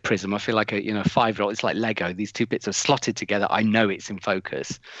split prism, I feel like a 5-year-old. It's like Lego. These two bits are slotted together. I know it's in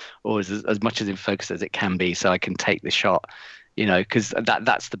focus, or as much as in focus as it can be, so I can take the shot. Because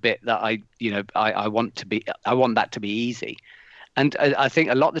that's the bit that I want to be. I want that to be easy. And I think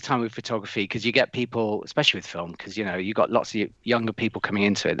a lot of the time with photography, because you get people, especially with film, because you got lots of younger people coming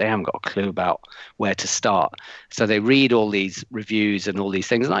into it, they haven't got a clue about where to start. So they read all these reviews and all these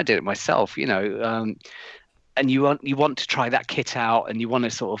things, and I did it myself. And you want to try that kit out, and you want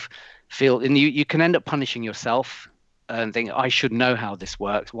to sort of feel, and you can end up punishing yourself and think, I should know how this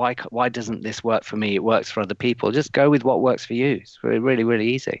works. Why doesn't this work for me? It works for other people. Just go with what works for you. It's really, really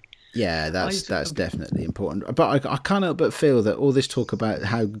easy. Yeah, that's definitely important. But I can't help but feel that all this talk about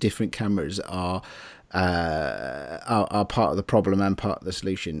how different cameras are part of the problem and part of the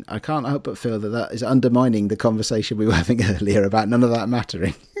solution, I can't help but feel that is undermining the conversation we were having earlier about none of that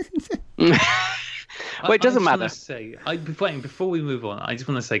mattering. Well, it doesn't matter. Before we move on, I just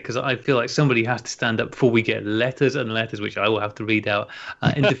want to say, because I feel like somebody has to stand up before we get letters and letters, which I will have to read out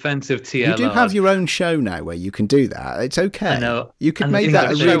in defense of TLR. You do have your own show now where you can do that. It's okay. I know. You could make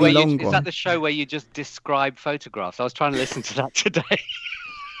that a really long one. Is that the show where you just describe photographs? I was trying to listen to that today.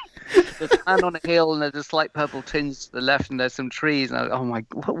 there's a man on a hill and there's a slight purple tinge to the left and there's some trees. And oh my,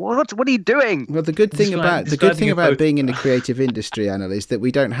 what are you doing? Well, the good thing about being in the creative industry, Anil, is that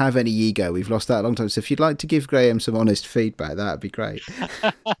we don't have any ego. We've lost that a long time. So if you'd like to give Graham some honest feedback, that'd be great.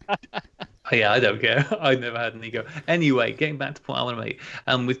 Oh, yeah, I don't care. I've never had an ego. Anyway, getting back to the point I want to make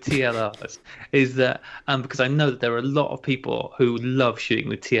with TLRs is that because I know that there are a lot of people who love shooting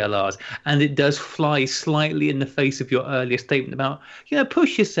with TLRs, and it does fly slightly in the face of your earlier statement about,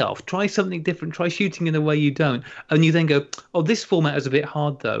 push yourself, try something different, try shooting in a way you don't. And you then go, oh, this format is a bit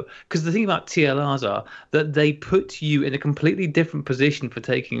hard though. Because the thing about TLRs are that they put you in a completely different position for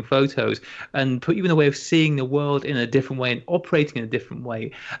taking photos and put you in a way of seeing the world in a different way and operating in a different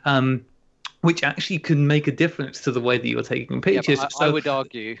way. Which actually can make a difference to the way that you're taking pictures. Yeah, I would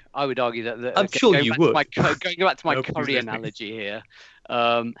argue that I'm sure you would. Going back to my curry analogy here,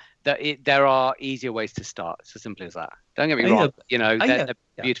 there are easier ways to start. It's as simple as that. Don't get me wrong. They're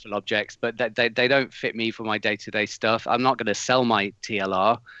beautiful objects, but they don't fit me for my day-to-day stuff. I'm not going to sell my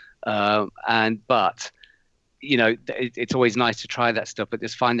TLR, but it's always nice to try that stuff. But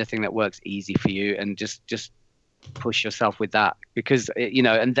just find the thing that works easy for you, and just push yourself with that, because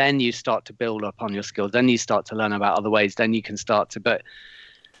and then you start to build up on your skills, then you start to learn about other ways, then you can start to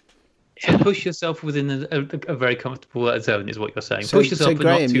so push yourself within a very comfortable zone is what you're saying. So, push yourself,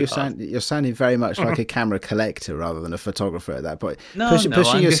 Graham, you're sounding very much like a camera collector rather than a photographer at that point.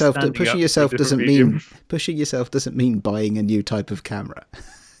 Pushing yourself doesn't mean buying a new type of camera.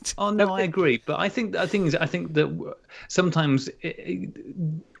 Oh no, I agree, but I think that sometimes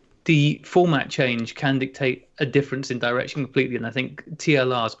the format change can dictate a difference in direction completely, and I think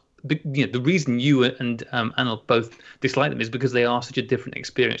TLRs, the reason you and Anil both dislike them is because they are such a different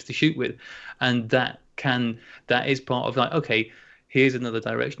experience to shoot with, and that is part of like, okay, here's another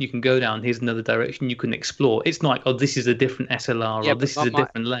direction you can go down, here's another direction you can explore. It's not like, oh, this is a different SLR or this is a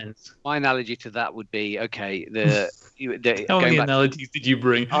different lens. My analogy to that would be, okay, how many analogies did you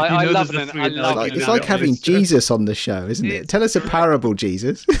bring? I love it. It's like having Jesus on the show, isn't it? Tell us a parable,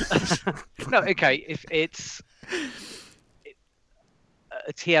 Jesus. No, okay. If it's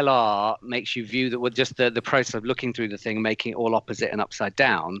a TLR makes you view that just the process of looking through the thing, making it all opposite and upside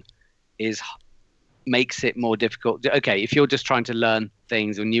down, makes it more difficult. Okay, if you're just trying to learn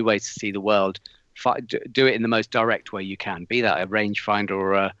things or new ways to see the world, do it in the most direct way you can. Be that a rangefinder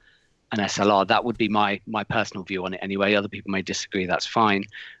or an SLR. That would be my personal view on it anyway. Other people may disagree, that's fine.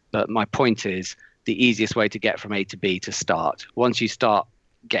 But my point is, the easiest way to get from A to B to start. Once you start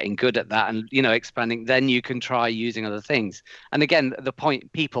getting good at that and expanding, then you can try using other things. And again, the point,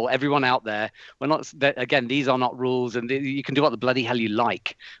 everyone out there, these are not rules, and you can do what the bloody hell you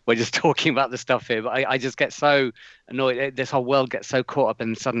like. We're just talking about the stuff here, but I just get so annoyed. This whole world gets so caught up,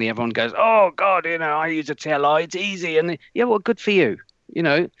 and suddenly everyone goes, oh god, I use a TLR, it's easy. And yeah, well, good for you,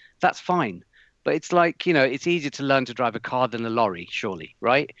 that's fine. But it's like, it's easier to learn to drive a car than a lorry, surely,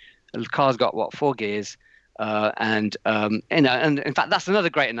 right? A car's got 4 gears. And in fact, that's another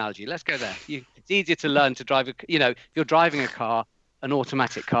great analogy. Let's go there. It's easier to learn to drive. If you're driving a car, an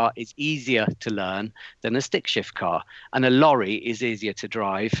automatic car is easier to learn than a stick shift car, and a lorry is easier to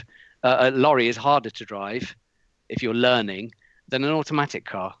drive. A lorry is harder to drive if you're learning than an automatic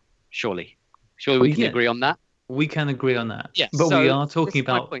car. Surely we can agree on that. We can agree on that. Yes, but we are talking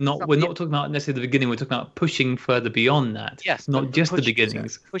about we're not talking about necessarily the beginning. We're talking about pushing further beyond that. Yes, not just the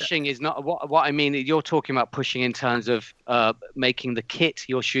beginnings. Pushing is not what I mean. You're talking about pushing in terms of making the kit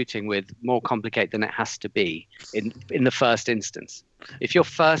you're shooting with more complicated than it has to be in the first instance. If you're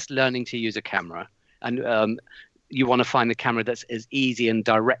first learning to use a camera and you want to find the camera that's as easy and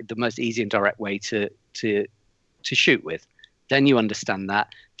direct, the most easy and direct way to shoot with, then you understand that.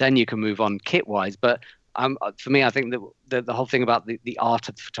 Then you can move on kit-wise, but for me, I think that the whole thing about the art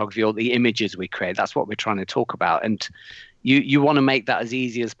of photography or the images we create, that's what we're trying to talk about. And you want to make that as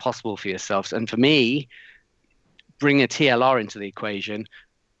easy as possible for yourselves. And for me, bring a TLR into the equation,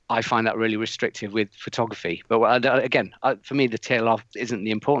 I find that really restrictive with photography. But again, for me, the TLR isn't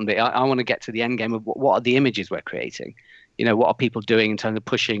the important bit. I want to get to the end game of what are the images we're creating? What are people doing in terms of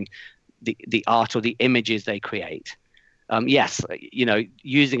pushing the art or the images they create? Yes,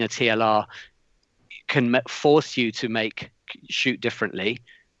 using a TLR can force you to shoot differently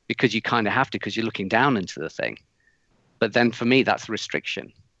because you kind of have to, because you're looking down into the thing. But then for me, that's a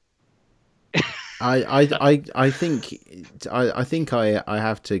restriction. I think I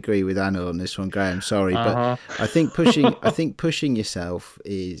have to agree with Anna on this one, Graham. Sorry, but I think pushing yourself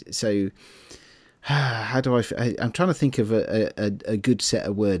is so. How do I'm trying to think of a good set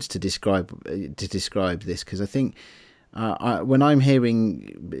of words to describe this, because I think When I'm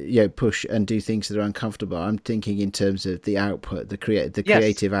hearing push and do things that are uncomfortable, I'm thinking in terms of the output, the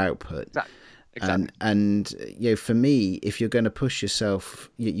creative output. Exactly. And for me, if you're going to push yourself,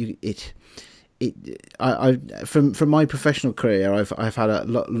 from my professional career, I've had a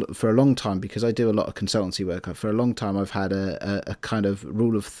lot for a long time, because I do a lot of consultancy work. For a long time, I've had a kind of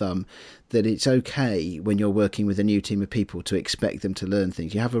rule of thumb that it's okay when you're working with a new team of people to expect them to learn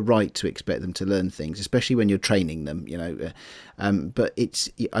things. You have a right to expect them to learn things, especially when you're training them. But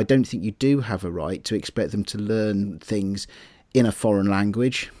I don't think you do have a right to expect them to learn things in a foreign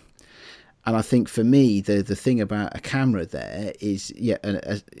language. And I think for me, the thing about a camera there is,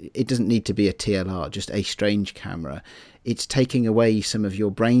 it doesn't need to be a TLR, just a strange camera. It's taking away some of your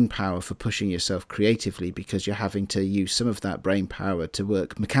brain power for pushing yourself creatively, because you're having to use some of that brain power to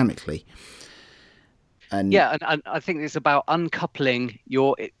work mechanically. And I think it's about uncoupling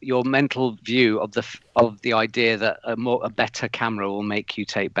your mental view of the idea that a better camera will make you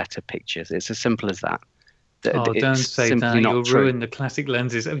take better pictures. It's as simple as that. Don't say that. You'll ruin the classic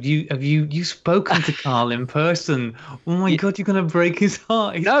lenses. Have you spoken to Carl in person? Oh my God, you're going to break his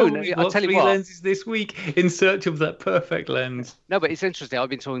heart. He's I'll tell you what. 3 lenses this week in search of that perfect lens. No, but it's interesting. I've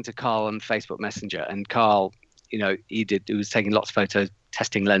been talking to Carl on Facebook Messenger, and Carl, he was taking lots of photos,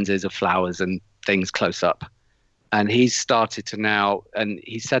 testing lenses of flowers and things close up. And he's started to now, and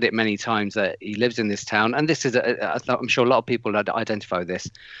he said it many times, that he lives in this town. And this is, I'm sure a lot of people identify with this.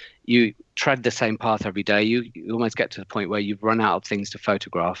 You tread the same path every day. You almost get to the point where you've run out of things to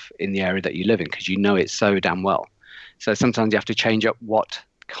photograph in the area that you live in, because you know it so damn well. So sometimes you have to change up what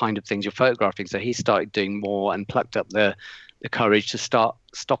kind of things you're photographing. So he started doing more and plucked up the courage to start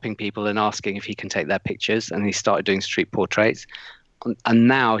stopping people and asking if he can take their pictures. And he started doing street portraits. And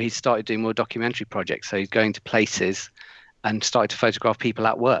now he's started doing more documentary projects. So he's going to places and started to photograph people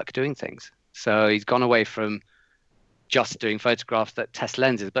at work doing things. So he's gone away from just doing photographs that test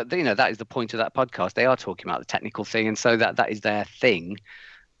lenses. But, that is the point of that podcast. They are talking about the technical thing. And so that is their thing.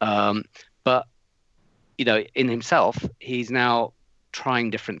 But, in himself, he's now trying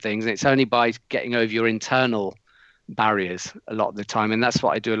different things. And it's only by getting over your internal barriers a lot of the time. And that's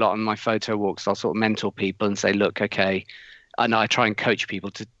what I do a lot on my photo walks. I'll sort of mentor people and say, look, okay. And I try and coach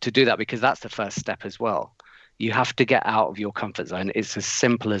people to do that, because that's the first step as well. You have to get out of your comfort zone. It's as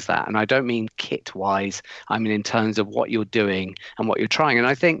simple as that. And I don't mean kit-wise. I mean in terms of what you're doing and what you're trying. And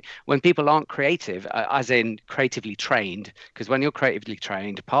I think when people aren't creative, as in creatively trained, because when you're creatively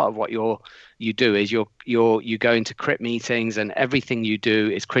trained, part of what you do is you go into crit meetings, and everything you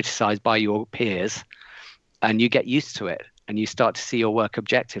do is criticized by your peers, and you get used to it, and you start to see your work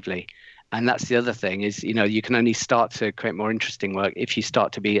objectively. And that's the other thing is, you can only start to create more interesting work if you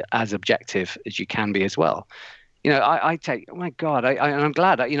start to be as objective as you can be as well. I take, oh my God, I'm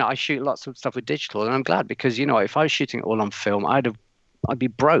glad, I shoot lots of stuff with digital, and I'm glad, because, if I was shooting it all on film, I'd be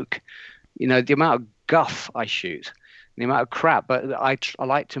broke. The amount of guff I shoot, the amount of crap, but I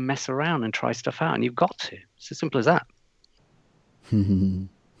like to mess around and try stuff out, and you've got to. It's as simple as that.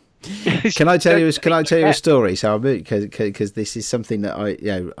 Can I tell you a story? So because this is something that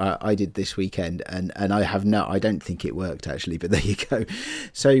I did this weekend, and I don't think it worked actually, but there you go.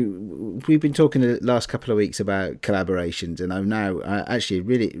 So we've been talking the last couple of weeks about collaborations, and I'm now actually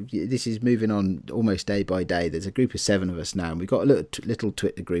really, this is moving on almost day by day. There's a group of 7 of us now, and we've got a little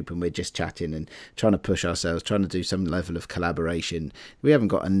Twitter group, and we're just chatting and trying to push ourselves, trying to do some level of collaboration. We haven't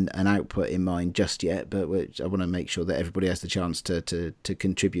got an output in mind just yet, but I want to make sure that everybody has the chance to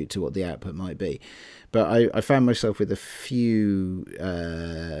contribute to what the output might be. But I found myself with a few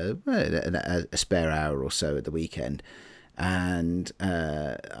a spare hour or so at the weekend, and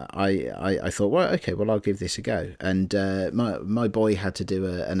I thought, well, okay, well, I'll give this a go. And my boy had to do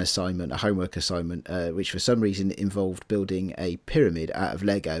a homework assignment, which for some reason involved building a pyramid out of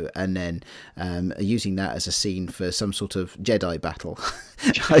Lego, and then using that as a scene for some sort of Jedi battle.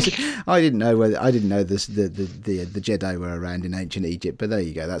 I didn't know the Jedi were around in ancient Egypt, but there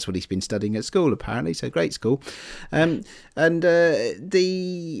you go. That's what he's been studying at school, apparently. So great school. I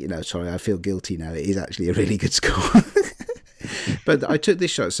feel guilty now. It is actually a really good school. But I took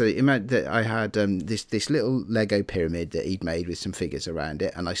this shot. So imagine that I had this little Lego pyramid that he'd made with some figures around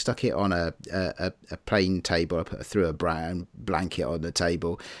it, and I stuck it on a plain table. I threw a brown blanket on the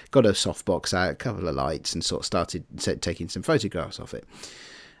table, got a softbox out, a couple of lights, and sort of started taking some photographs of it.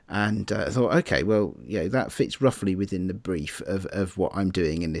 And I thought, okay, well, that fits roughly within the brief of what I'm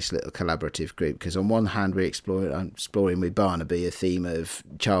doing in this little collaborative group. Because on one hand, I'm exploring with Barnaby a theme of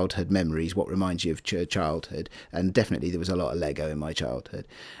childhood memories, what reminds you of childhood. And definitely there was a lot of Lego in my childhood.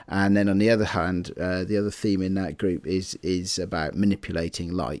 And then on the other hand, the other theme in that group is about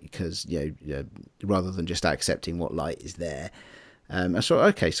manipulating light, because, rather than just accepting what light is there. I thought,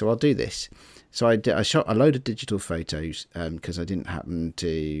 okay, so I'll do this. So I shot a load of digital photos because I didn't happen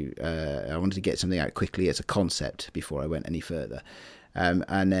to... I wanted to get something out quickly as a concept before I went any further.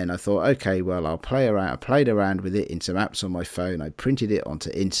 And then I thought, okay, well, I'll play around. I played around with it in some apps on my phone. I printed it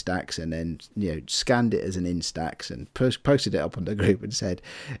onto Instax and then, scanned it as an Instax and posted it up on the group and said,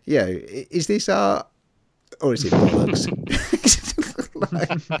 is this art or is it bollocks?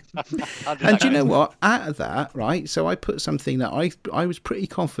 And you know what? Out of that, right? So I put something that I was pretty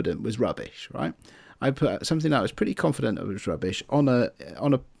confident was rubbish, right? I put something that I was pretty confident it was rubbish on a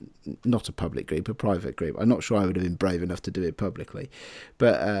not a public group, a private group. I'm not sure I would have been brave enough to do it publicly,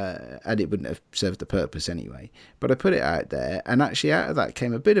 but and it wouldn't have served the purpose anyway. But I put it out there, and actually out of that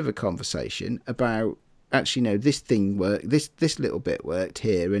came a bit of a conversation about, actually, no, this thing worked, this little bit worked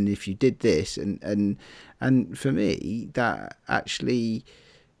here, and if you did this, and for me, that actually,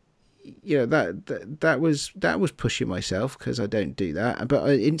 that was pushing myself, because I don't do that. But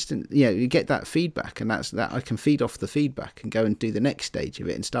I you get that feedback, and that I can feed off the feedback and go and do the next stage of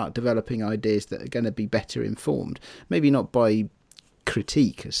it and start developing ideas that are going to be better informed. Maybe not by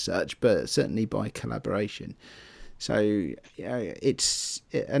critique as such, but certainly by collaboration. So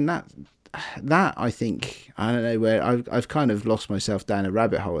that I think, I don't know where I've kind of lost myself down a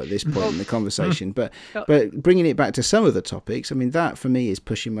rabbit hole at this point in the conversation, but bringing it back to some of the topics, I mean, that for me is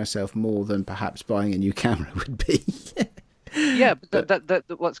pushing myself more than perhaps buying a new camera would be. Yeah, but that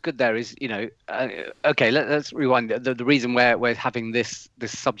what's good there is, okay, let's rewind. The reason we're having this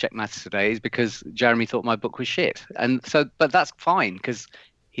subject matter today is because Jeremy thought my book was shit, and so, but that's fine, because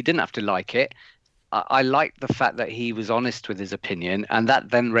he didn't have to like it. I like the fact that he was honest with his opinion, and that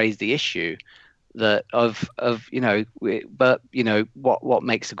then raised the issue that what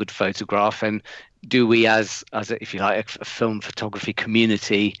makes a good photograph, and do we as if you like a film photography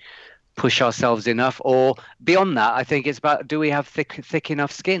community push ourselves enough, or beyond that, I think it's about, do we have thick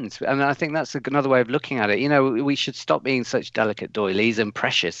enough skins? And I think that's another way of looking at it. We should stop being such delicate doilies and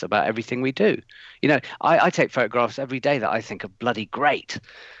precious about everything we do. I take photographs every day that I think are bloody great.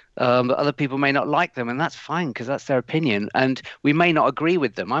 But other people may not like them, and that's fine, because that's their opinion, and we may not agree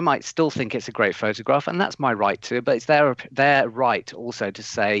with them. I might still think it's a great photograph, and that's my right to, but it's their right also to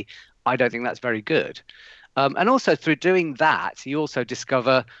say, I don't think that's very good. And also through doing that, you also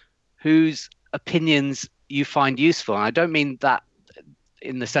discover whose opinions you find useful. And I don't mean that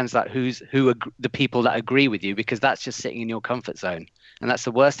in the sense that the people that agree with you, because that's just sitting in your comfort zone, and that's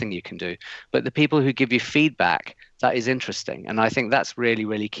the worst thing you can do. But the people who give you feedback, that is interesting, and I think that's really,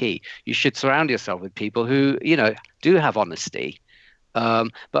 really key. You should surround yourself with people who do have honesty,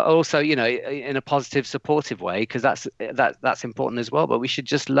 but also in a positive, supportive way, because that's important as well. But we should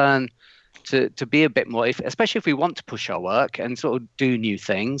just learn to be a bit more, especially if we want to push our work and sort of do new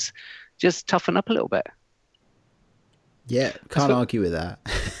things, just toughen up a little bit. Yeah, can't argue with that.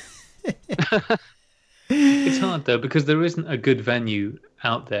 It's hard though, because there isn't a good venue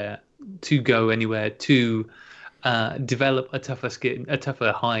out there to go anywhere to develop a tougher skin, a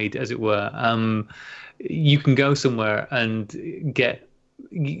tougher hide, as it were. You can go somewhere and get.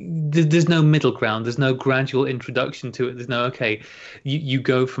 There's no middle ground. There's no gradual introduction to it. There's no You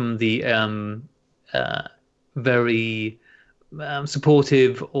go from the very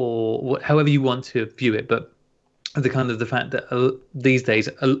supportive, or however you want to view it, but the fact that these days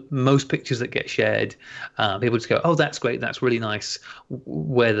most pictures that get shared, people just go, oh, that's great, that's really nice,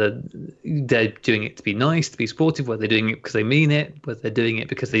 whether they're doing it to be nice, to be supportive, whether they're doing it because they mean it, whether they're doing it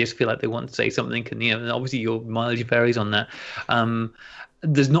because they just feel like they want to say something, and obviously your mileage varies on that.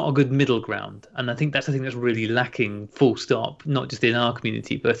 There's not a good middle ground, and I think that's the thing that's really lacking, full stop, not just in our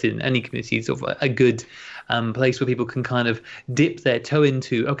community but in any community. Sort of a good place where people can kind of dip their toe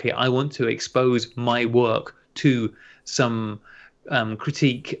into, okay, I want to expose my work to some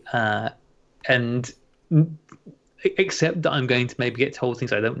critique, and accept that I'm going to maybe get told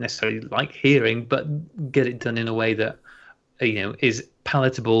things I don't necessarily like hearing, but get it done in a way that is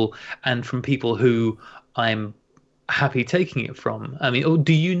palatable, and from people who I'm happy taking it from. I mean,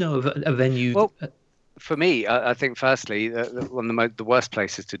 do you know of a venue? Well, for me, I think firstly, one of the worst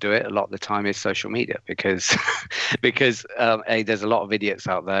places to do it a lot of the time is social media, because there's a lot of idiots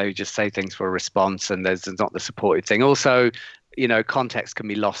out there who just say things for a response, and there's not the supportive thing. Also, context can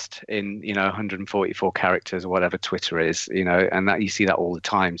be lost in 144 characters or whatever Twitter is, and that you see that all the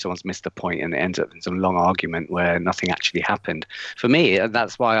time. Someone's missed the point and it ends up in some long argument where nothing actually happened. For me,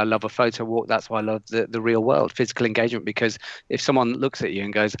 that's why I love a photo walk. That's why I love the real world, physical engagement, because if someone looks at you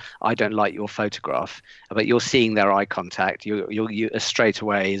and goes, I don't like your photograph, but you're seeing their eye contact, you straight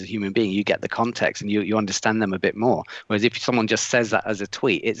away as a human being, you get the context and you understand them a bit more. Whereas if someone just says that as a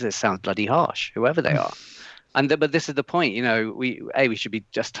tweet, it sounds bloody harsh, whoever they are. But this is the point, we should be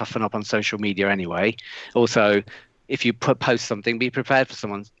just toughen up on social media anyway. Also, if you post something, be prepared for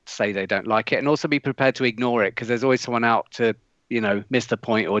someone to say they don't like it, and also be prepared to ignore it, because there's always someone out to, miss the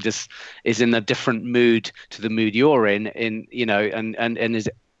point or just is in a different mood to the mood you're in, and is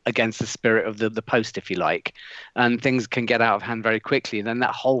against the spirit of the post, if you like. And things can get out of hand very quickly, and then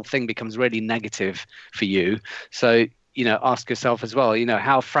that whole thing becomes really negative for you. So, ask yourself as well,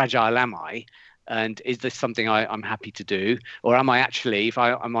 how fragile am I? And is this something I'm happy to do? Or am I actually, if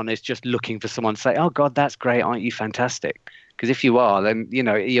I'm honest, just looking for someone to say, oh, God, that's great. Aren't you fantastic? Because if you are, then, you're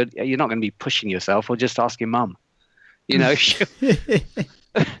not going to be pushing yourself or just asking mum. No,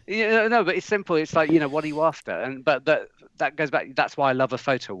 but it's simple. It's like, what are you after? But that goes back. That's why I love a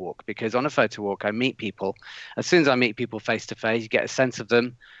photo walk, because on a photo walk, I meet people. As soon as I meet people face to face, you get a sense of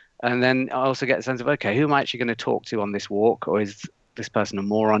them. And then I also get a sense of, okay, who am I actually going to talk to on this walk? Or is this person a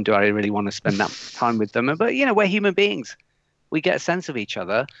moron? Do I really want to spend that time with them? But we're human beings. We get a sense of each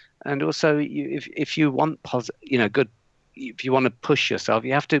other, and also if you want good, if you want to push yourself,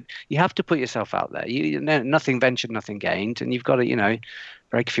 you have to put yourself out there. Nothing ventured, nothing gained, and you've got to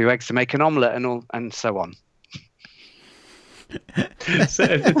break a few eggs to make an omelette, and so on. So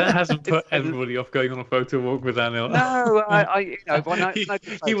if that hasn't put everybody off going on a photo walk with Anil,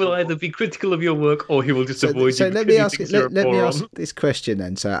 he will either be critical of your work or he will just avoid you. So let me ask this question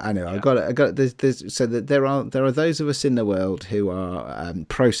then. So Anil, I got there's so that there are those of us in the world who are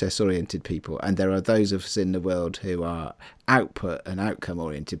process oriented people, and there are those of us in the world who are output and outcome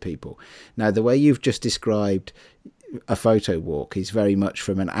oriented people. Now, the way you've just described a photo walk is very much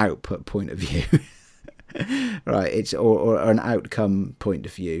from an output point of view. Right, it's or an outcome point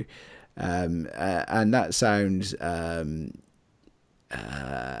of view, and that sounds that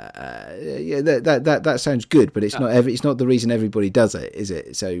sounds good, but it's not the reason everybody does it, is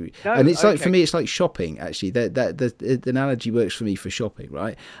it? So no, and it's like for me, it's like shopping. Actually, the analogy works for me for shopping.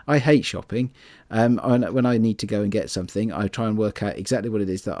 Right, I hate shopping. When I need to go and get something, I try and work out exactly what it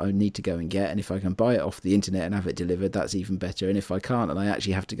is that I need to go and get, and if I can buy it off the internet and have it delivered, that's even better. And if I can't and I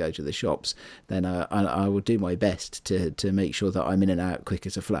actually have to go to the shops, then I will do my best to make sure that I'm in and out quick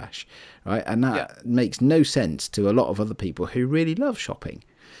as a flash, right? And that makes no sense to a lot of other people who really love shopping.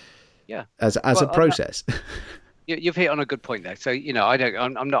 Yeah, as a process. You've hit on a good point there. So I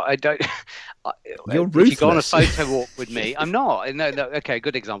don't. You're ruthless. If you go on a photo walk with me, I'm not. No. Okay,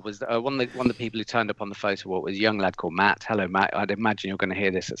 good example is one of the people who turned up on the photo walk was a young lad called Matt. Hello, Matt. I'd imagine you're going to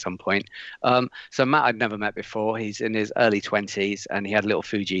hear this at some point. So Matt, I'd never met before. He's in his early 20s, and he had a little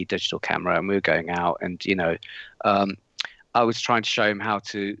Fuji digital camera, and we were going out, and I was trying to show him how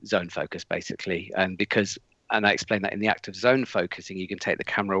to zone focus, basically, and I explained that in the act of zone focusing, you can take the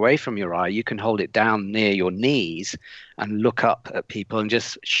camera away from your eye, you can hold it down near your knees and look up at people and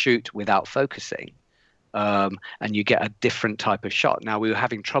just shoot without focusing. And you get a different type of shot. Now, we were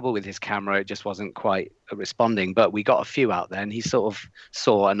having trouble with his camera. It just wasn't quite responding, but we got a few out there and he sort of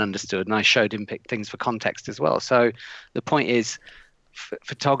saw and understood, and I showed him things for context as well. So the point is,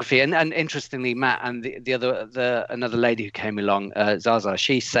 photography, and interestingly, Matt and another lady who came along, Zaza,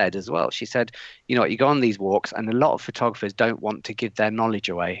 she said as well, she said, you go on these walks and a lot of photographers don't want to give their knowledge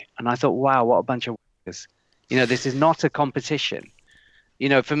away. And I thought, wow, what a bunch of workers. This is not a competition.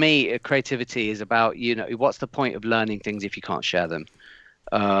 For me, creativity is about, what's the point of learning things if you can't share them?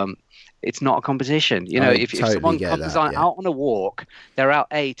 It's not a competition. If someone comes out on a walk, they're out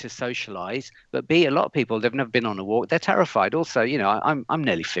A, to socialize, but B, a lot of people, they've never been on a walk, they're terrified. Also, I'm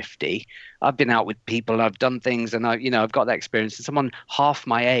nearly 50. I've been out with people, I've done things, and I've got that experience. And someone half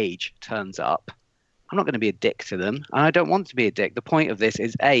my age turns up, I'm not going to be a dick to them, and I don't want to be a dick. The point of this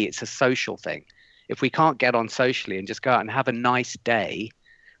is A, it's a social thing. If we can't get on socially and just go out and have a nice day,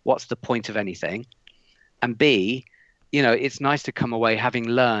 what's the point of anything? And B, it's nice to come away having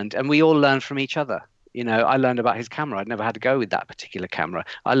learned, and we all learn from each other. I learned about his camera. I'd never had to go with that particular camera.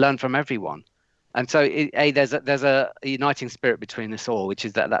 I learned from everyone. And so there's a uniting spirit between us all, which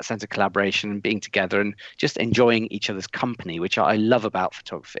is that sense of collaboration and being together and just enjoying each other's company, which I love about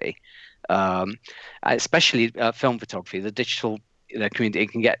photography, especially film photography. The digital community,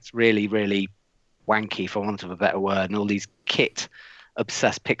 it can get really, really wanky, for want of a better word, and all these kit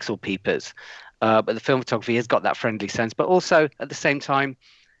obsessed pixel peepers. but the film photography has got that friendly sense. But also at the same time,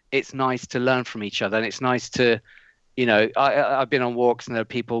 it's nice to learn from each other, and it's nice to, I've been on walks and there are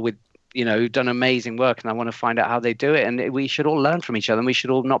people with, who've done amazing work, and I want to find out how they do it. And we should all learn from each other, and we should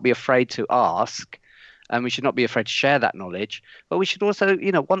all not be afraid to ask, and we should not be afraid to share that knowledge. But we should also,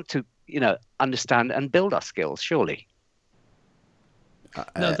 want to, understand and build our skills, surely.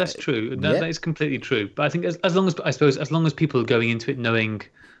 No, that's true. That is completely true. But I think as long as people are going into it knowing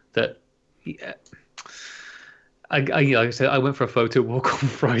that, like I said, I went for a photo walk on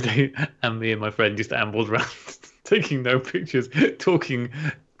Friday, and me and my friend just ambled around, taking no pictures, talking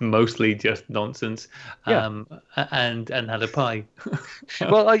mostly just nonsense, and had a pie.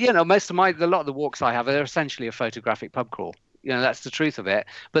 Well, a lot of the walks I have are essentially a photographic pub crawl. That's the truth of it.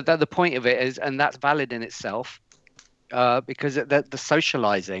 But the point of it is, and that's valid in itself. Because the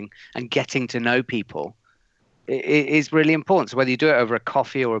socializing and getting to know people is really important. So whether you do it over a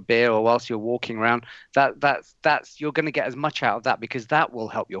coffee or a beer or whilst you're walking around, that's you're going to get as much out of that, because that will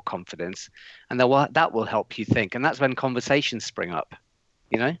help your confidence, and that will help you think, and that's when conversations spring up.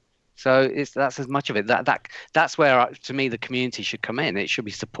 So that's as much of it. That's where, to me, the community should come in. It should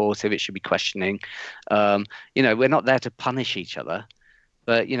be supportive. It should be questioning. We're not there to punish each other,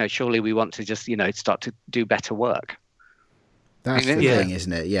 but surely we want to just start to do better work. That's the thing,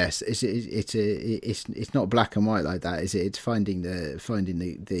 isn't it? Yes, it's not black and white like that, is it? It's finding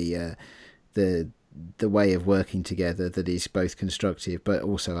the way of working together that is both constructive but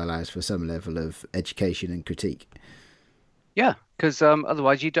also allows for some level of education and critique. Yeah, because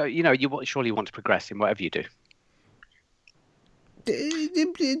otherwise you don't. You surely want to progress in whatever you do.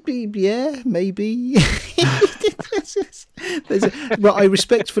 Yeah, maybe. Well, I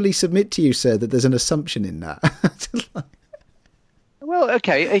respectfully submit to you, sir, that there's an assumption in that. Well,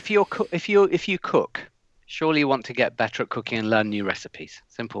 okay. If you cook, surely you want to get better at cooking and learn new recipes.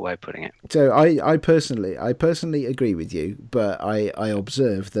 Simple way of putting it. So I personally agree with you, but I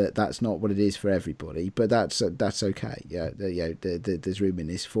observe that that's not what it is for everybody. But that's okay. Yeah, there's room in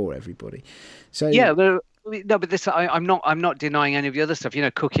this for everybody. So yeah, but this I'm not denying any of the other stuff.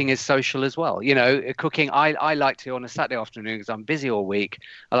 Cooking is social as well. Cooking. I like to, on a Saturday afternoon, because I'm busy all week,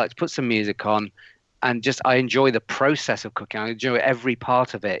 I like to put some music on. And I enjoy the process of cooking. I enjoy every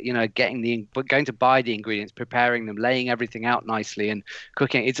part of it. Going to buy the ingredients, preparing them, laying everything out nicely, and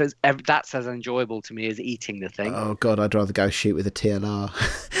cooking. That's as enjoyable to me as eating the thing. Oh God, I'd rather go shoot with a TLR.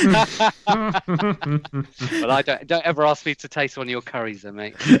 Well, I don't ever ask me to taste one of your curries, then,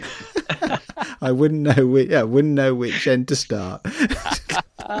 mate. I wouldn't know which end to start.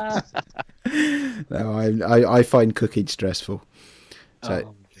 No, I find cooking stressful.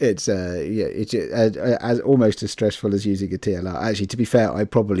 So. It's as almost as stressful as using a TLR. Actually, to be fair, I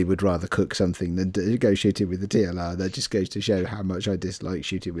probably would rather cook something than go shooting with the TLR. That just goes to show how much I dislike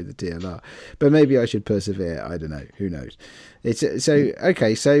shooting with the TLR. But maybe I should persevere. I don't know. Who knows?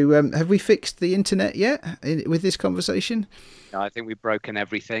 Okay. So have we fixed the internet yet with this conversation? No, I think we've broken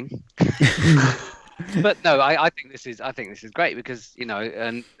everything. But no, I think this is great, because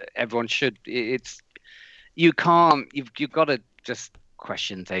and everyone should. You've got to just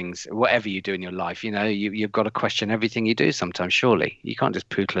question things, whatever you do in your life. You've got to question everything you do sometimes. Surely you can't just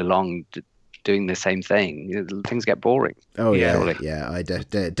pootle along doing the same thing. Things get boring. Oh yeah. I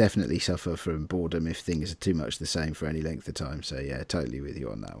definitely suffer from boredom if things are too much the same for any length of time. So yeah, totally with you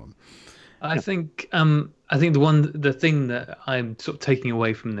on that one. I think the thing that I'm sort of taking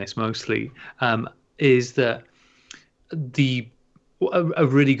away from this mostly is that a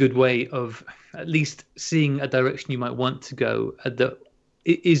really good way of at least seeing a direction you might want to go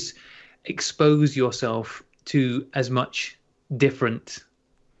is expose yourself to as much different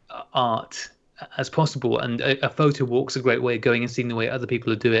art as possible. And a photo walk's a great way of going and seeing the way other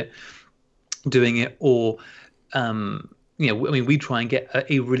people are doing it. Or, we try and get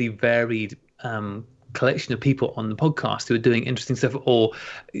a really varied collection of people on the podcast who are doing interesting stuff, or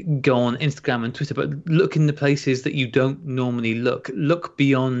go on Instagram and Twitter, but look in the places that you don't normally look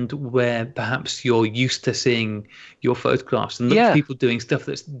beyond where perhaps you're used to seeing your photographs, and look at people doing stuff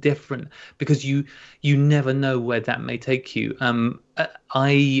that's different, because you never know where that may take you.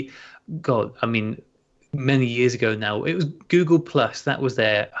 Many years ago now, it was Google Plus. That was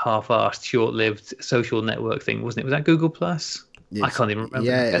their half-assed, short-lived social network thing, wasn't it? Was that Google Plus? I can't even remember.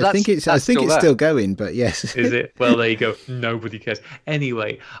 Yeah, I think it's still going, but yes. Is it? Well, there you go. Nobody cares.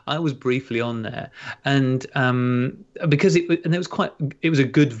 Anyway, I was briefly on there, and because it was a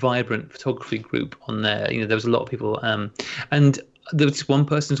good, vibrant photography group on there. There was a lot of people, and there was one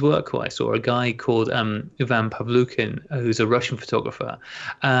person's work who I saw, a guy called Ivan Pavlukin, who's a Russian photographer,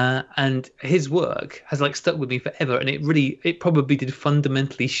 and his work has stuck with me forever, and it probably did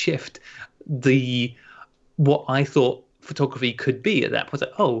fundamentally shift what I thought photography could be at that point.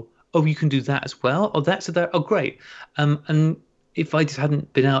 Like, oh, you can do that as well. Oh, great. And if I just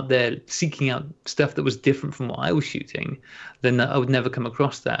hadn't been out there seeking out stuff that was different from what I was shooting, then I would never come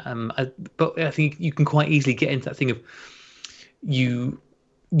across that. But I think you can quite easily get into that thing of you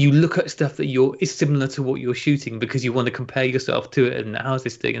look at stuff that is similar to what you're shooting because you want to compare yourself to it and how's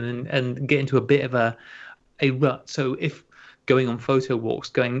this thing, and get into a bit of a rut. So if going on photo walks,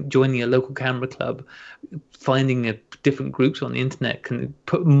 joining a local camera club, finding different groups on the internet can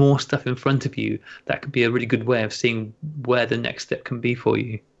put more stuff in front of you, that could be a really good way of seeing where the next step can be for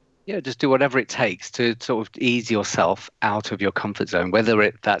you. Yeah, just do whatever it takes to sort of ease yourself out of your comfort zone,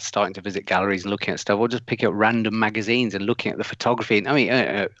 whether that's starting to visit galleries and looking at stuff, or just picking up random magazines and looking at the photography.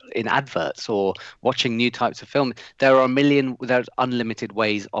 In adverts or watching new types of film. There's unlimited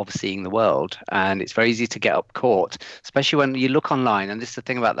ways of seeing the world, and it's very easy to get up caught, especially when you look online. And this is the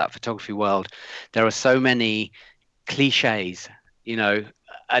thing about that photography world. There are so many cliches,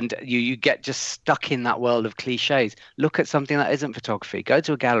 and you get just stuck in that world of cliches. Look at something that isn't photography. Go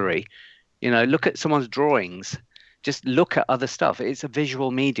to a gallery, look at someone's drawings. Just look at other stuff. It's a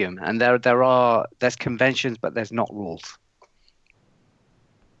visual medium, and there's conventions, but there's not rules.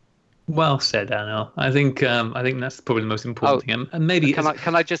 Well said, Daniel. I think that's probably the most important thing. And maybe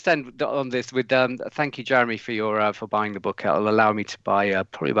can I just end on this with thank you, Jeremy, for buying the book. It'll allow me to buy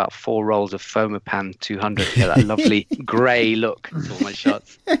probably about 4 rolls of Fomapan 200 to get that lovely grey look to all my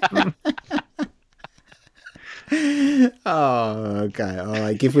shots. Oh, okay. All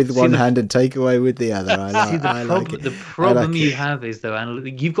right. Give with one hand and take away with the other. The problem you have is, though, Anna,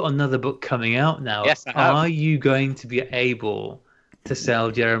 you've got another book coming out now. Yes, I have. Are you going to be able to sell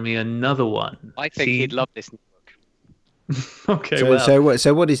Jeremy another one? I think he'd love this new book. Okay.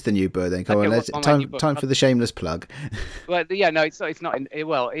 So what is the new book then? Come on, time for the shameless plug. Well, yeah, no, it's not.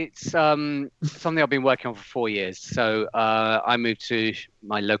 It's something I've been working on for 4 years. So I moved to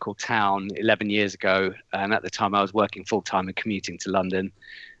my local town 11 years ago, and at the time I was working full time and commuting to London.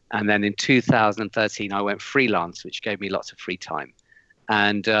 And then in 2013 I went freelance, which gave me lots of free time.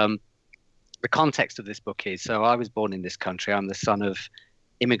 And the context of this book is, so I was born in this country. I'm the son of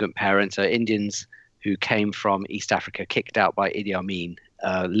immigrant parents, Indians who came from East Africa, kicked out by Idi Amin,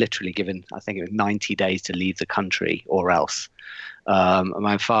 literally given, I think it was 90 days to leave the country or else.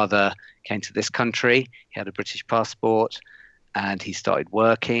 My father came to this country. He had a British passport, and he started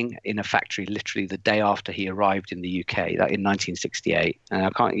working in a factory literally the day after he arrived in the UK, that in 1968.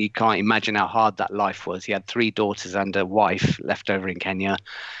 And you can't imagine how hard that life was. He had 3 daughters and a wife left over in Kenya.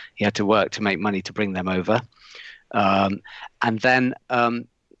 He had to work to make money to bring them over.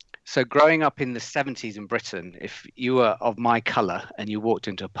 So growing up in the 70s in Britain, if you were of my colour and you walked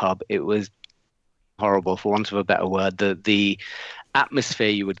into a pub, it was horrible, for want of a better word. The atmosphere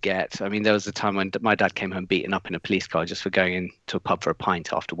you would get. I mean, there was a time when my dad came home beaten up in a police car just for going into a pub for a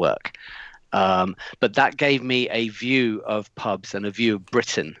pint after work. But that gave me a view of pubs and a view of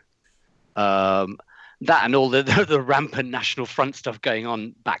Britain. That and all the rampant National Front stuff going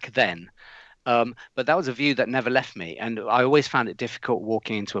on back then. But that was a view that never left me. And I always found it difficult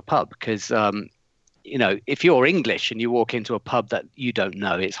walking into a pub because, if you're English and you walk into a pub that you don't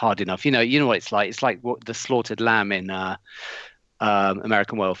know, it's hard enough. You know what it's like. It's like the slaughtered lamb in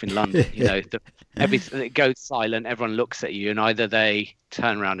American Werewolf in London. It goes silent. Everyone looks at you, and either they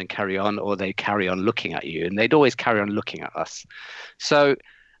turn around and carry on, or they carry on looking at you. And they'd always carry on looking at us. So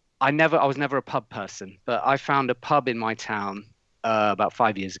I was never a pub person, but I found a pub in my town about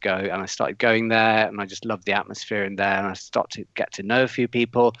 5 years ago, and I started going there, and I just loved the atmosphere in there, and I started to get to know a few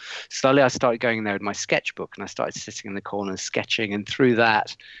people. Slowly I started going there with my sketchbook, and I started sitting in the corner sketching, and through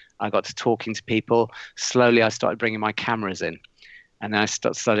that I got to talking to people. Slowly I started bringing my cameras in, and then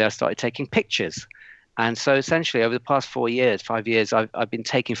slowly I started taking pictures. And so essentially over the past 5 years, I've been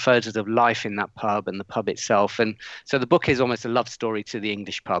taking photos of life in that pub and the pub itself. And so the book is almost a love story to the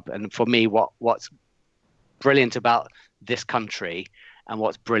English pub. And for me, what's brilliant about this country and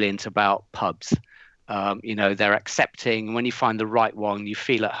what's brilliant about pubs, they're accepting. When you find the right one, you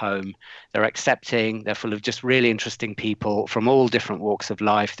feel at home. They're accepting. They're full of just really interesting people from all different walks of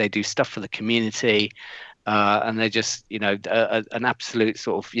life. They do stuff for the community. And they're just, an absolute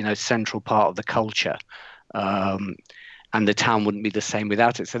sort of, central part of the culture. And the town wouldn't be the same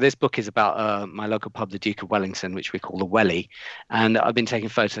without it. So this book is about my local pub, the Duke of Wellington, which we call the Welly. And I've been taking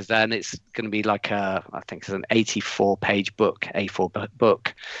photos there, and it's going to be like I think it's an 84-page book, A4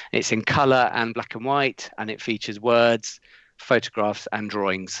 book. It's in colour and black and white, and it features words, photographs, and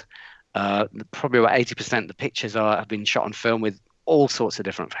drawings. Probably about 80% of the pictures have been shot on film with all sorts of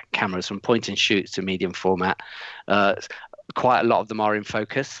different cameras, from point and shoots to medium format. quite a lot of them are in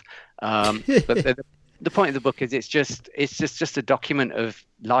focus. But the point of the book is it's just a document of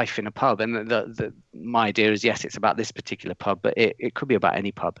life in a pub. And my idea is, yes, it's about this particular pub, but it could be about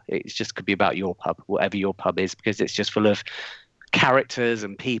any pub. It just could be about your pub, whatever your pub is, because it's just full of characters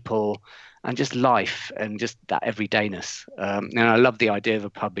and people and just life and just that everydayness. And I love the idea of a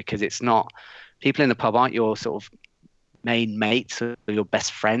pub because it's not, people in the pub aren't your sort of main mates or your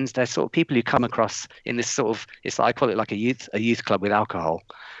best friends. They're sort of people you come across in this sort of, I call it like a youth club with alcohol.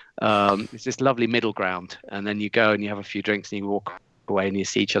 It's this lovely middle ground, and then you go and you have a few drinks and you walk away and you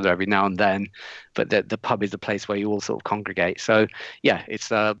see each other every now and then, but the pub is the place where you all sort of congregate. So yeah,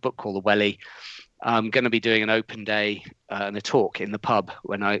 it's a book called The Welly. I'm going to be doing an open day and a talk in the pub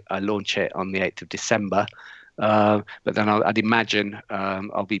when I launch it on the 8th of December. But then I'd imagine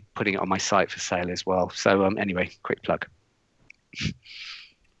I'll be putting it on my site for sale as well. So anyway, quick plug.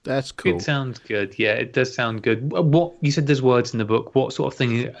 That's cool. It sounds good. Yeah, it does sound good. What you said, there's words in the book. What sort of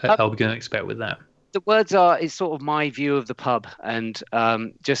thing are we going to expect with that? The words is sort of my view of the pub, and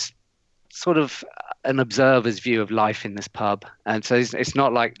just sort of an observer's view of life in this pub. And so it's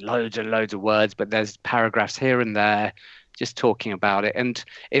not like loads and loads of words, but there's paragraphs here and there just talking about it. And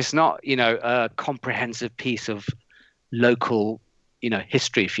it's not, a comprehensive piece of local,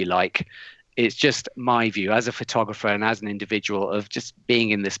 history, if you like. It's just my view as a photographer and as an individual of just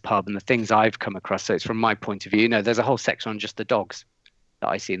being in this pub and the things I've come across. So it's from my point of view. There's a whole section on just the dogs that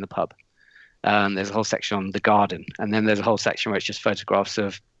I see in the pub. There's a whole section on the garden. And then there's a whole section where it's just photographs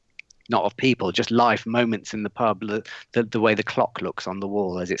of, not of people, just life moments in the pub, the way the clock looks on the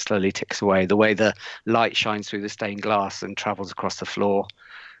wall as it slowly ticks away, the way the light shines through the stained glass and travels across the floor,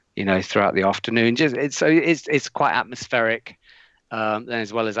 throughout the afternoon. It's quite atmospheric. And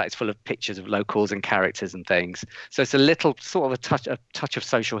as well as that, it's full of pictures of locals and characters and things. So it's a little sort of a touch of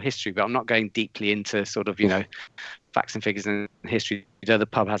social history, but I'm not going deeply into sort of, facts and figures and history. The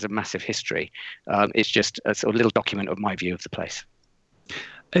pub has a massive history. It's just a sort of little document of my view of the place.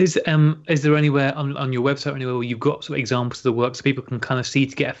 Is there anywhere on your website or anywhere where you've got some examples of the work so people can kind of see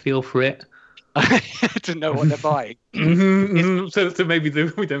to get a feel for it? To know what they're buying. So maybe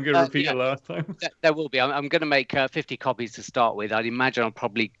we don't get a repeat of last time. There will be. I'm going to make 50 copies to start with. I'd imagine I'll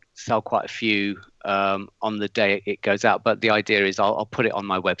probably sell quite a few on the day it goes out. But the idea is I'll put it on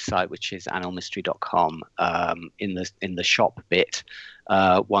my website, which is annelmystery.com, in the shop bit.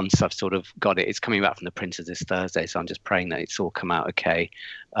 Once I've sort of got it, it's coming back from the printers this Thursday, so I'm just praying that it's all come out okay.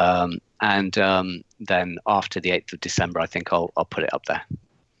 And then after the 8th of December, I think I'll put it up there.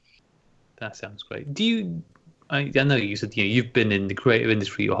 That sounds great. Do you? I know you said you've been in the creative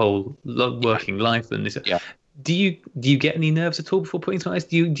industry your whole working life, and yeah. Do you get any nerves at all before putting something like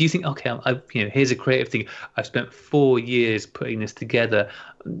this? Do you think, okay, here's a creative thing. I've spent 4 years putting this together.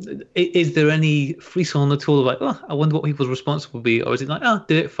 Is there any frisson at all of like, oh, I wonder what people's response will be, or is it like, oh,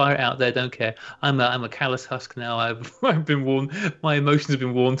 do it, fire it out there, don't care. I'm a callous husk now. I've been worn. My emotions have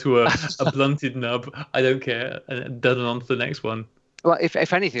been worn to a blunted nub. I don't care, and done on to the next one. Well,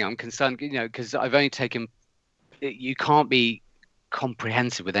 if anything, I'm concerned, because I've only taken. You can't be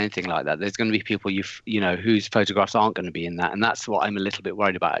comprehensive with anything like that. There's going to be people whose photographs aren't going to be in that, and that's what I'm a little bit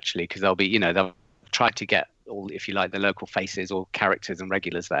worried about actually, because they'll try to get all, if you like, the local faces or characters and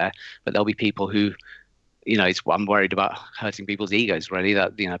regulars there, but there'll be people who. I'm worried about hurting people's egos, really,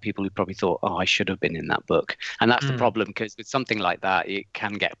 that, people who probably thought, oh, I should have been in that book. And that's the problem, because with something like that, it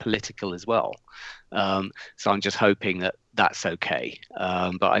can get political as well. So I'm just hoping that that's okay.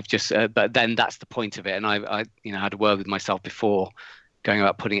 But then that's the point of it. And I had a word with myself before going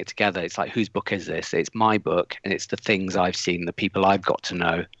about putting it together. It's like, whose book is this? It's my book, and it's the things I've seen, the people I've got to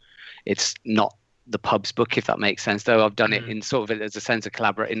know. It's not the pub's book, if that makes sense, though I've done it in sort of as a sense of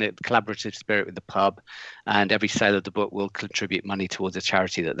in a collaborative spirit with the pub, and every sale of the book will contribute money towards a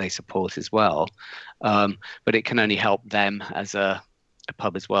charity that they support as well. But it can only help them as a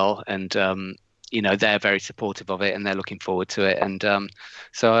pub as well, and they're very supportive of it and they're looking forward to it, and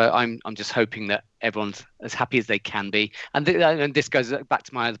so I'm just hoping that everyone's as happy as they can be. And this goes back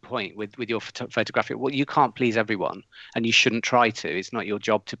to my other point with your photographic. Well, you can't please everyone, and you shouldn't try to. It's not your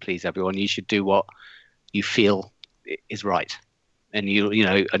job to please everyone. You should do what you feel is right, and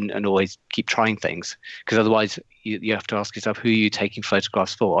and always keep trying things, because otherwise you have to ask yourself, who are you taking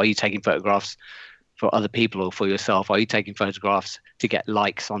photographs for? Are you taking photographs for other people or for yourself? Are you taking photographs to get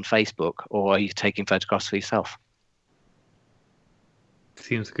likes on Facebook, or are you taking photographs for yourself?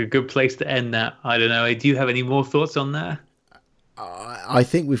 Seems like a good place to end that. I don't know. Do you have any more thoughts on that? I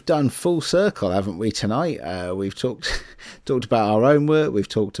think we've done full circle, haven't we, tonight? We've talked about our own work. We've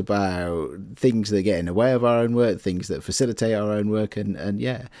talked about things that get in the way of our own work, things that facilitate our own work, and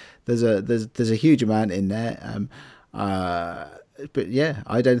yeah, there's a huge amount in there. But yeah,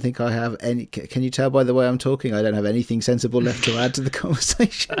 I don't think I have any. Can you tell by the way I'm talking? I don't have anything sensible left to add to the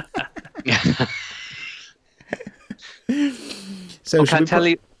conversation.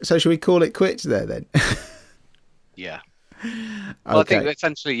 So should we call it quits there then? Yeah. Well, Okay. I think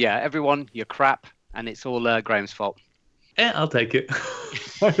essentially, yeah, everyone, you're crap, and it's all Graham's fault. Yeah, I'll take it.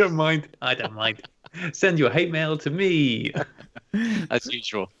 I don't mind. Send your hate mail to me. As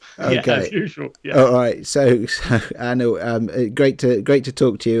usual. Okay. Yeah, as usual. Yeah. All right. So Anna, great to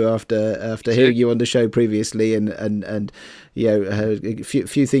talk to you after hearing you on the show previously, and you know, a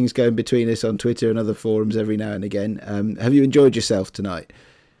few things going between us on Twitter and other forums every now and again. Have you enjoyed yourself tonight?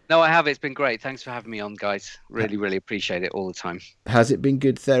 No, I have. It's been great. Thanks for having me on, guys. Really, really appreciate it all the time. Has it been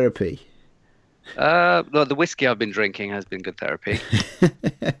good therapy? Well, the whiskey I've been drinking has been good therapy.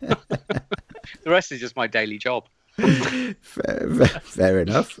 The rest is just my daily job. Fair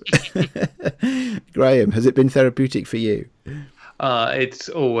enough. Graham, has it been therapeutic for you? It's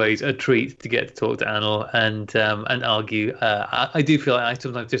always a treat to get to talk to Anil and argue. I do feel like I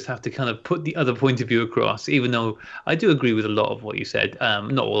sometimes just have to kind of put the other point of view across, even though I do agree with a lot of what you said.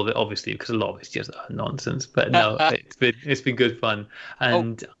 Not all of it, obviously, because a lot of it's just nonsense. But no, it's been good fun.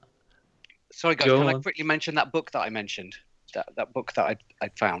 And sorry, guys, can I quickly mention that book that I mentioned? That book that I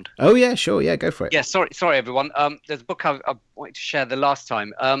found. Oh yeah, sure, yeah, go for it. Yeah, sorry everyone. There's a book I wanted to share the last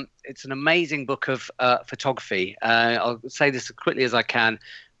time. It's an amazing book of photography. I'll say this as quickly as I can.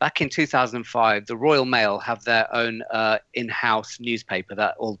 Back in 2005, the Royal Mail have their own in-house newspaper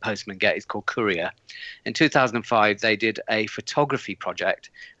that all the postmen get. It's called Courier. In 2005, they did a photography project,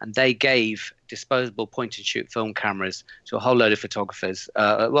 and they gave disposable point-and-shoot film cameras to a whole load of photographers,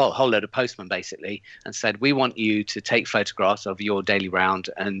 a whole load of postmen, basically, and said, we want you to take photographs of your daily round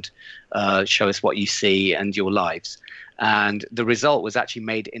and show us what you see and your lives. And the result was actually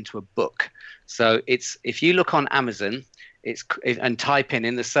made into a book. So if you look on Amazon, and type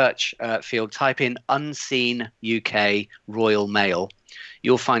in the search field, type in Unseen UK Royal Mail,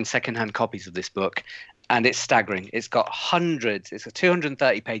 you'll find secondhand copies of this book, and it's staggering. It's got hundreds. It's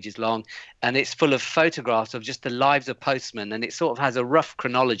 230 pages long, and it's full of photographs of just the lives of postmen, and it sort of has a rough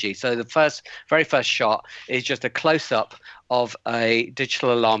chronology. So the very first shot is just a close-up of a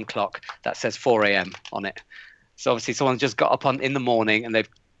digital alarm clock that says 4 a.m. on it. So obviously someone's just got up in the morning and they've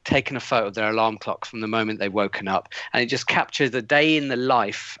taken a photo of their alarm clock from the moment they've woken up, and it just captures the day in the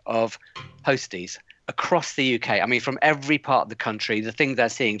life of posties across the UK. I mean, from every part of the country, the things they're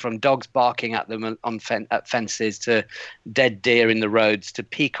seeing, from dogs barking at them at fences, to dead deer in the roads, to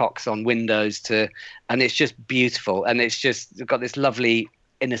peacocks on windows, and it's just beautiful, and it's just got this lovely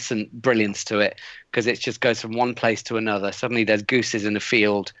innocent brilliance to it, because it just goes from one place to another. Suddenly there's gooses in a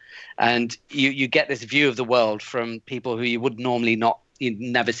field, and you get this view of the world from people who you would normally you'd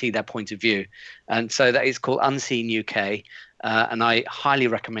never see their point of view. And so that is called Unseen UK, and I highly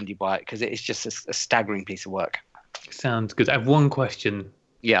recommend you buy it, because it is just a staggering piece of work. Sounds good. I have one question.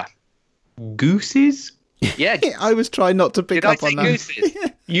 Yeah. Gooses? Yeah. I was trying not to pick up on that. Gooses?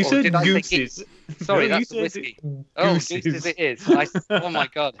 You said gooses. Sorry, No, that's the whiskey. gooses. Oh, gooses it is. Oh my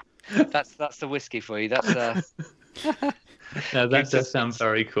God. That's the whiskey for you. That's No, that does sound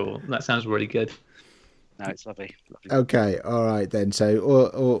very cool. That sounds really good. No, it's lovely. Okay, all right then. So,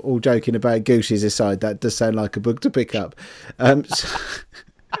 all joking about gooses aside, that does sound like a book to pick up.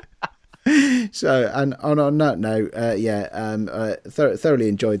 So, and on that note, thoroughly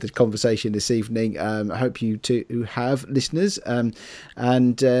enjoyed the conversation this evening. I hope you too have, listeners. And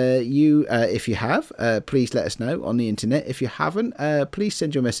you, if you have, please let us know on the internet. If you haven't, please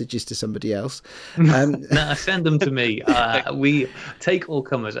send your messages to somebody else. No, send them to me. We take all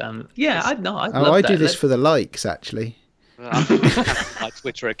comers. I do this for the likes, actually. My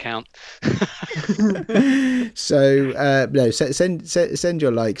Twitter account. So send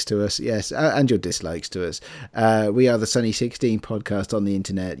your likes to us, yes, and your dislikes to us. We are the Sunny 16 podcast on the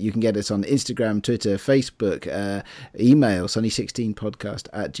internet. You can get us on Instagram, Twitter, Facebook, email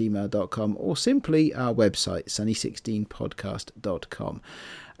sunny16podcast@gmail.com, or simply our website sunny16podcast.com.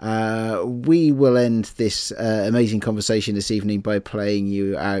 We will end this amazing conversation this evening by playing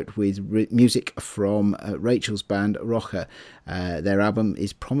you out with music from Rachel's band Rocha. Their album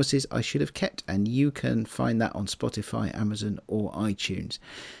is Promises I Should Have Kept, and you can find that on Spotify, Amazon or iTunes.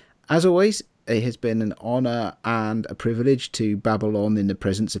 As always, it has been an honour and a privilege to babble on in the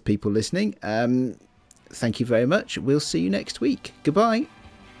presence of people listening. Thank you very much. We'll see you next week. Goodbye.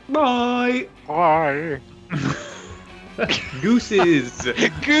 Bye. Bye. Gooses.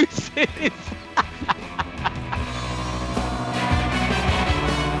 Gooses.